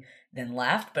thing, then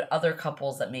left. But other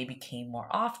couples that maybe came more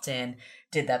often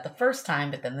did that the first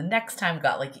time, but then the next time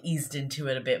got like eased into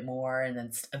it a bit more and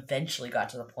then eventually got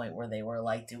to the point where they were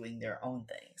like doing their own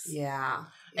things. Yeah.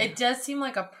 It does seem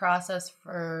like a process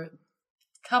for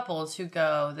couples who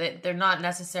go that they're not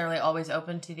necessarily always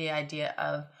open to the idea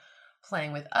of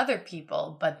playing with other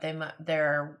people, but they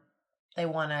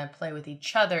want to play with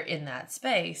each other in that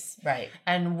space. Right.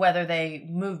 And whether they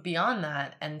move beyond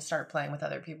that and start playing with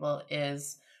other people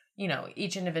is,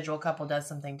 each individual couple does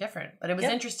something different. But it was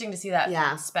interesting to see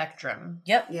that spectrum.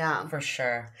 Yep. Yeah. For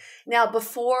sure. Now,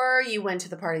 before you went to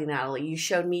the party, Natalie, you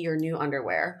showed me your new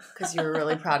underwear because you were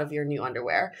really proud of your new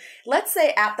underwear. Let's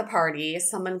say at the party,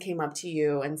 someone came up to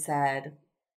you and said,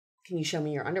 can you show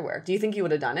me your underwear? Do you think you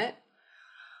would have done it?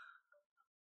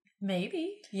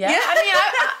 Maybe. Yeah. I mean,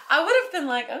 I would have been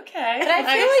like, okay. But I feel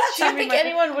like I don't think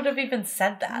anyone would have even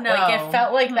said that. No. Like, it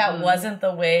felt like that wasn't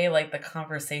the way, like, the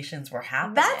conversations were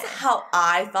happening. That's how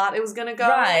I thought it was going to go.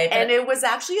 Right. And it was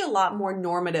actually a lot more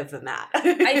normative than that.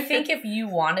 I think if you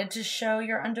wanted to show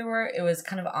your underwear, it was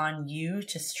kind of on you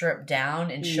to strip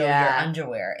down and show your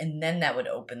underwear. And then that would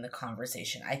open the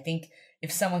conversation. I think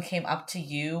if someone came up to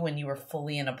you when you were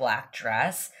fully in a black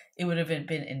dress, it would have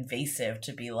been invasive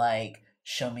to be like,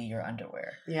 show me your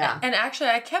underwear. Yeah. And actually,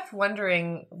 I kept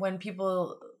wondering when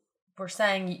people were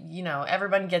saying,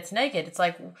 everyone gets naked. It's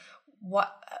like,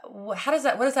 what does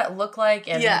that look like?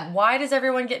 And why does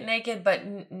everyone get naked?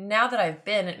 But now that I've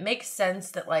been, it makes sense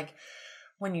that like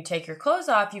when you take your clothes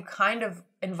off, you kind of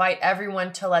invite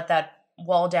everyone to let that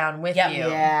wall down with you.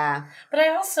 Yeah. But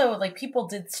I also, like, people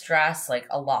did stress, like,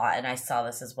 a lot, and I saw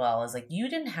this as well, is, like, you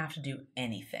didn't have to do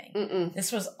anything.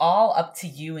 This was all up to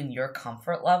you and your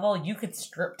comfort level. You could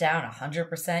strip down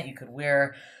 100%. You could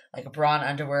wear, like, a bra and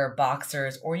underwear,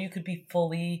 boxers, or you could be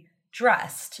fully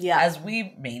dressed, as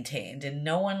we maintained. And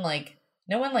no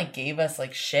one gave us,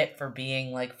 like, shit for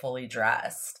being, like, fully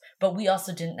dressed. But we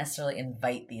also didn't necessarily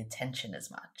invite the attention as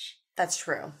much. That's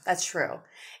true.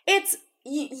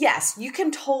 Yes, you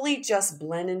can totally just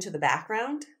blend into the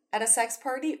background at a sex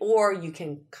party, or you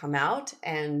can come out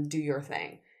and do your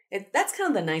thing. That's kind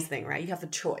of the nice thing, right? You have a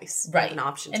choice. You have an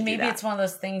option to And do maybe that. it's one of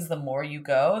those things, the more you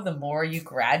go, the more you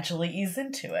gradually ease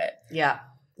into it. Yeah.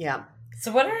 Yeah.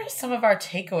 So what are some of our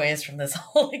takeaways from this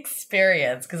whole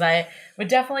experience? Because I would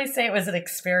definitely say it was an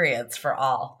experience for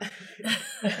all.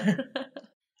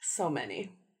 So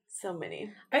many.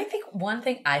 I think one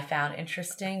thing I found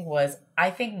interesting was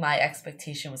I think my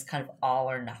expectation was kind of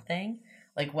all or nothing.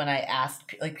 Like when I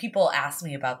asked, like people asked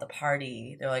me about the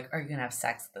party, they're like, are you going to have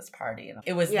sex at this party? And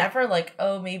it was never like,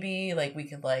 oh, maybe like we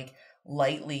could like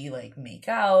lightly like make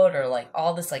out or like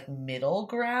all this like middle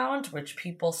ground, which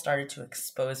people started to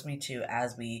expose me to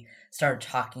as we started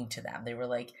talking to them. They were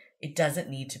like, it doesn't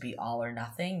need to be all or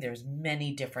nothing. There's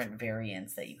many different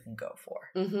variants that you can go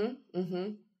for.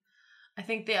 I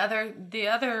think the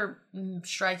other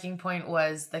striking point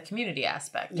was the community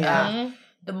aspect. Yeah.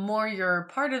 The more you're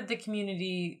part of the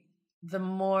community, the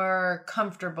more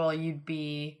comfortable you'd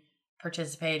be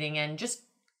participating and just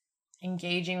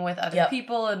engaging with other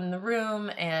people in the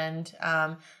room. And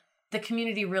the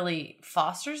community really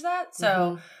fosters that.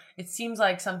 So it seems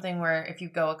like something where if you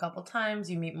go a couple times,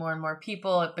 you meet more and more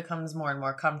people, it becomes more and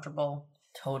more comfortable.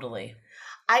 Totally.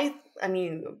 I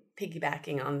mean,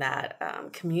 piggybacking on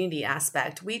that community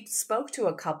aspect, we spoke to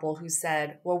a couple who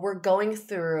said, well, we're going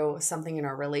through something in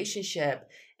our relationship,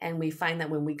 and we find that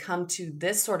when we come to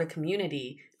this sort of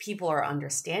community, people are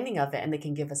understanding of it and they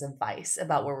can give us advice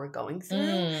about what we're going through.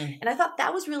 And I thought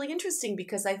that was really interesting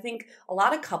because I think a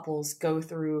lot of couples go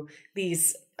through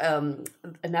these an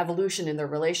evolution in their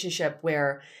relationship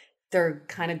where they're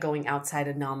kind of going outside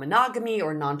of non-monogamy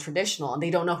or non-traditional and they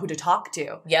don't know who to talk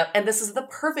to. Yep. And this is the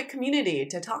perfect community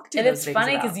to talk to. And it's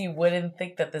funny because you wouldn't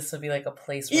think that this would be like a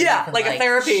place where you can like a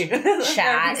therapy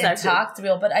chat and talk to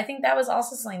people. But I think that was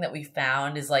also something that we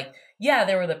found is like, yeah,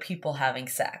 there were the people having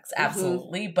sex,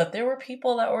 absolutely. But there were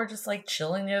people that were just like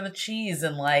chilling near the cheese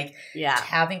and like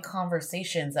having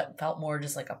conversations that felt more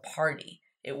just like a party.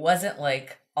 It wasn't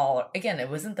like it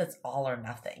wasn't that's all or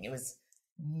nothing. It was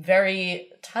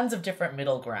tons of different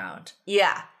middle ground.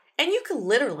 Yeah. And you could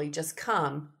literally just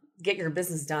come, get your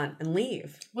business done, and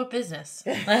leave. What business?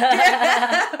 Get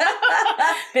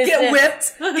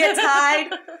whipped, get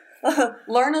tied,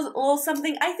 learn a little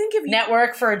something. I think if you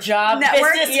network for a job,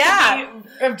 business can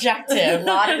be objective. A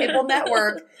lot of people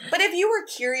network. But if you were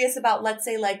curious about, let's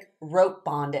say, like rope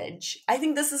bondage, I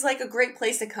think this is like a great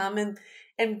place to come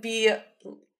and be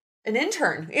an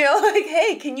intern, like,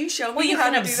 hey, can you show me how to do that?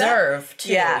 You can observe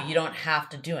too. Yeah. You don't have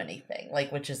to do anything,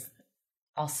 like, which is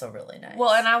also really nice.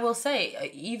 Well, and I will say,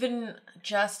 even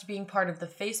just being part of the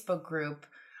Facebook group,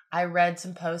 I read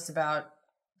some posts about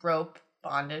rope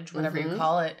bondage, whatever you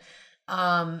call it.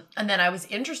 And then I was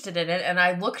interested in it and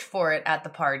I looked for it at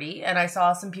the party and I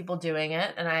saw some people doing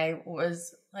it and I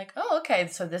was like, oh, okay,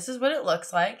 so this is what it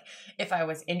looks like. If I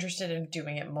was interested in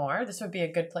doing it more, this would be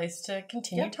a good place to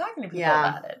continue talking to people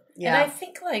about it. Yeah. And I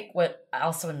think like what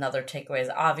also another takeaway is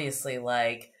obviously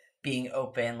like being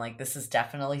open. Like this is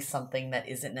definitely something that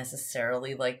isn't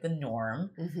necessarily like the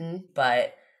norm,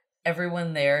 but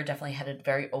everyone there definitely had a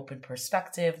very open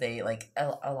perspective. They like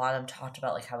a lot of them talked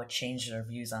about like how it changed their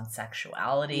views on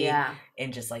sexuality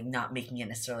and just like not making it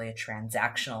necessarily a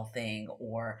transactional thing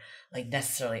or like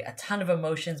necessarily a ton of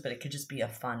emotions, but it could just be a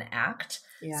fun act.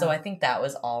 So I think that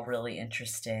was all really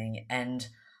interesting. And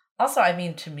also, I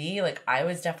mean, to me, like I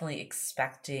was definitely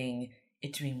expecting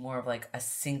it to be more of like a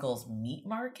singles meat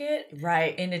market.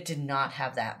 Right. And it did not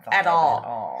have that vibe at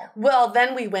all. Well,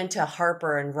 then we went to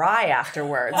Harper and Rye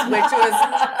afterwards, which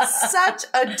was such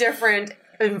a different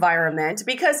environment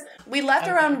because we left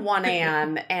around 1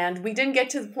 a.m. and we didn't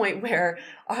get to the point where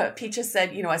Peaches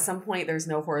said, at some point there's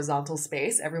no horizontal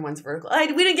space. Everyone's vertical.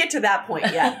 We didn't get to that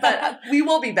point yet, but we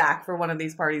will be back for one of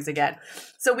these parties again.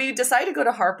 So we decided to go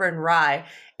to Harper and Rye.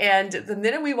 And the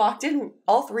minute we walked in,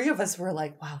 all three of us were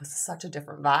like, wow, this is such a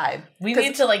different vibe. We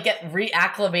need to like get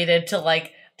reacclimated to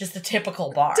like just a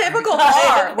typical bar. Typical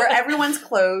bar where everyone's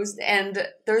closed and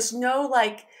there's no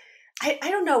like,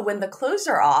 I don't know, when the clothes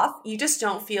are off, you just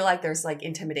don't feel like there's like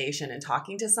intimidation in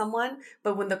talking to someone.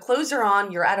 But when the clothes are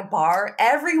on, you're at a bar,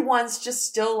 everyone's just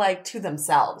still like to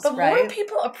themselves, but right? More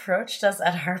people approached us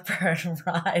at Harper and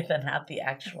Rye than at the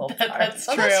actual bar. That's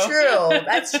true.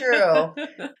 That's true.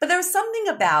 But there was something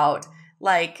about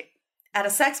like at a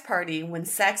sex party, when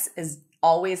sex is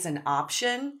always an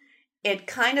option, it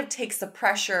kind of takes the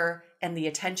pressure and the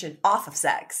attention off of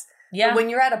sex. Yeah. But when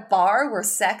you're at a bar where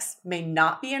sex may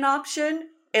not be an option,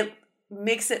 it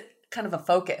makes it kind of a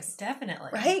focus. Definitely.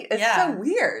 Right? It's so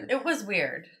weird. It was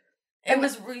weird. It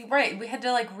was right. We had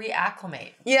to like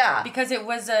reacclimate. Yeah. Because it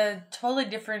was a totally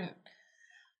different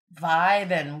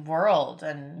vibe and world,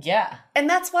 and And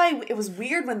that's why it was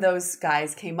weird when those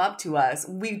guys came up to us.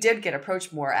 We did get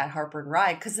approached more at Harper and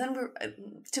Rye, because then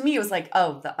to me it was like,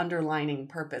 oh, the underlining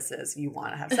purpose is you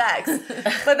want to have sex.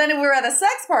 But then if we were at a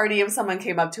sex party and someone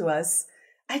came up to us,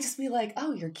 I'd just be like,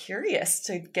 oh, you're curious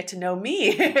to get to know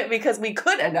me because we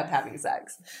could end up having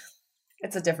sex.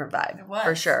 It's a different vibe,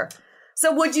 for sure.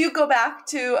 So would you go back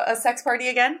to a sex party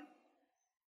again?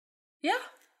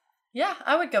 Yeah,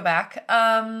 I would go back.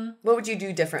 What would you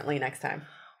do differently next time?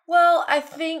 Well, I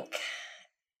think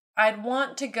I'd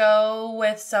want to go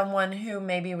with someone who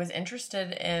maybe was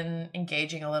interested in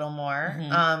engaging a little more,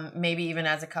 maybe even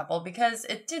as a couple, because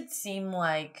it did seem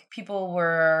like people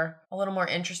were a little more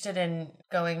interested in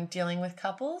dealing with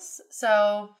couples.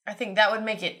 So I think that would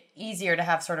make it easier to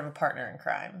have sort of a partner in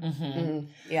crime.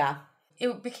 Yeah.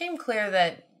 It became clear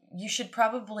that you should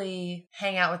probably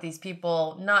hang out with these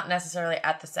people, not necessarily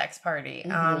at the sex party.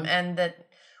 And that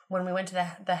when we went to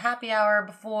the happy hour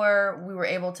before, we were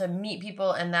able to meet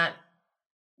people, and that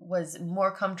was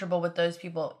more comfortable with those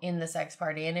people in the sex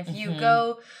party. And if you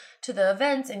go to the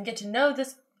events and get to know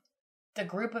the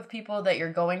group of people that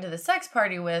you're going to the sex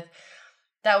party with,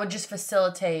 that would just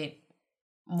facilitate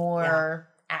more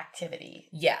activity.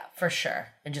 Yeah, for sure.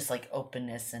 And just like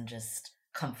openness and just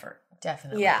comfort.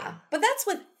 Definitely. Yeah. But that's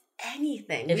with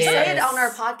anything. It We say it is. on our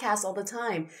podcast all the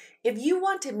time. If you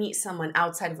want to meet someone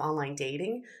outside of online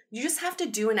dating, you just have to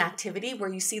do an activity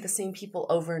where you see the same people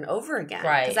over and over again.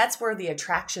 Right. Because that's where the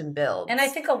attraction builds. And I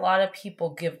think a lot of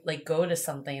people go to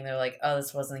something and they're like, oh,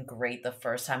 this wasn't great the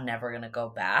first time, never going to go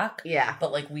back. Yeah.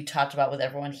 But like we talked about with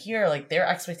everyone here, like their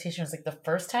expectation was like the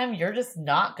first time you're just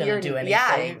not going to do anything.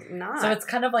 Yeah, you're not. So it's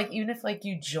kind of like, even if like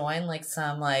you join like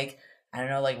some like, I don't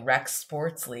know, like rec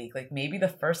sports league, like maybe the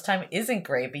first time isn't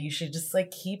great, but you should just like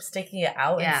keep sticking it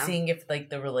out and seeing if like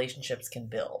the relationships can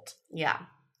build. Yeah,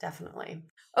 definitely.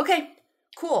 Okay,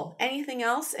 cool. Anything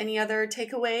else? Any other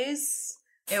takeaways?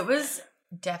 It was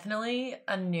definitely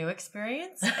a new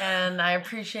experience, and I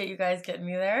appreciate you guys getting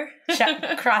me there.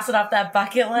 Cross it off that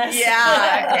bucket list.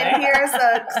 Yeah, and here's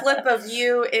a clip of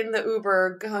you in the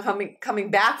Uber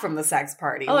coming back from the sex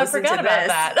party. Oh, Listen I forgot to about this.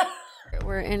 that.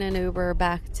 We're in an Uber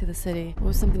back to the city. What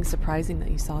was something surprising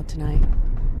that you saw tonight?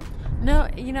 No,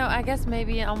 I guess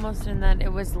maybe almost in that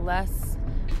it was less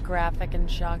graphic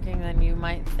and shocking than you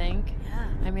might think. Yeah.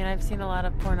 I mean, I've seen a lot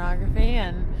of pornography,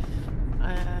 and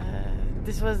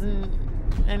this wasn't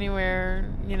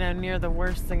anywhere, near the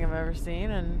worst thing I've ever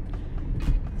seen, and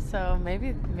so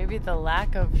maybe the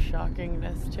lack of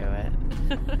shockingness to it.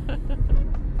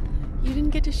 You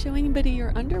didn't get to show anybody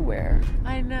your underwear.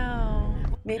 I know.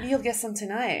 Maybe you'll get some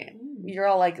tonight. You're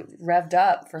all like revved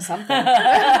up for something. Put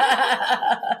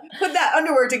that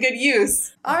underwear to good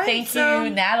use. All right. Thank you,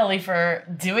 Natalie, for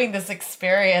doing this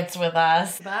experience with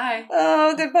us. Bye.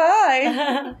 Oh,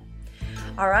 goodbye.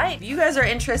 All right. If you guys are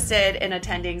interested in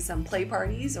attending some play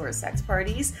parties or sex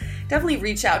parties, definitely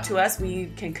reach out to us. We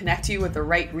can connect you with the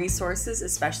right resources,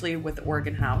 especially with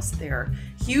Organ House. They're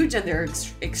huge and they're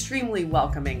extremely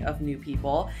welcoming of new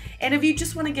people. And if you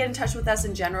just want to get in touch with us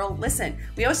in general, listen,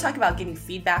 we always talk about getting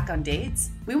feedback on dates.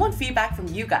 We want feedback from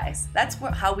you guys. That's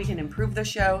how we can improve the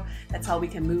show. That's how we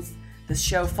can move the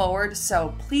show forward.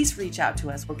 So please reach out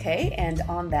to us, okay? And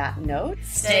on that note,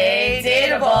 stay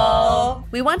dateable.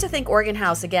 We want to thank Organ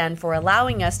House again for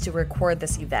allowing us to record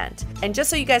this event. And just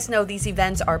so you guys know, these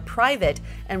events are private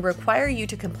and require you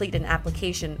to complete an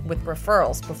application with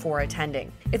referrals before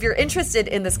attending. If you're interested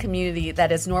in this community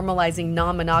that is normalizing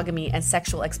non-monogamy and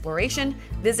sexual exploration,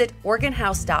 visit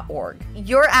organhouse.org.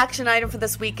 Your action item for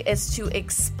this week is to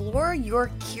explore your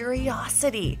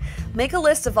curiosity. Make a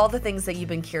list of all the things that you've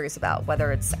been curious about,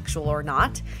 whether it's sexual or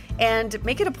not, and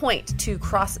make it a point to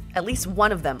cross at least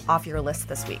one of them off your list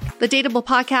this week. The Dateable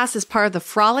Podcast is part of the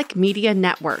Frolic Media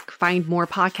Network. Find more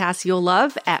podcasts you'll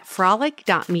love at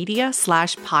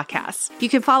frolic.media/podcasts. You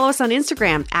can follow us on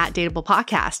Instagram at Dateable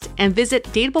Podcast and visit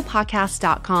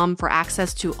dateablepodcast.com for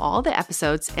access to all the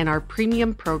episodes and our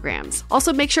premium programs.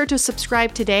 Also, make sure to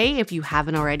subscribe today if you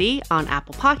haven't already on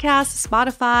Apple Podcasts,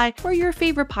 Spotify, or your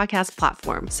favorite podcast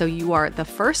platform, so you are the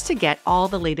first to get all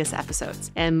the latest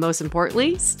episodes. And most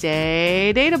importantly,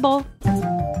 stay dateable.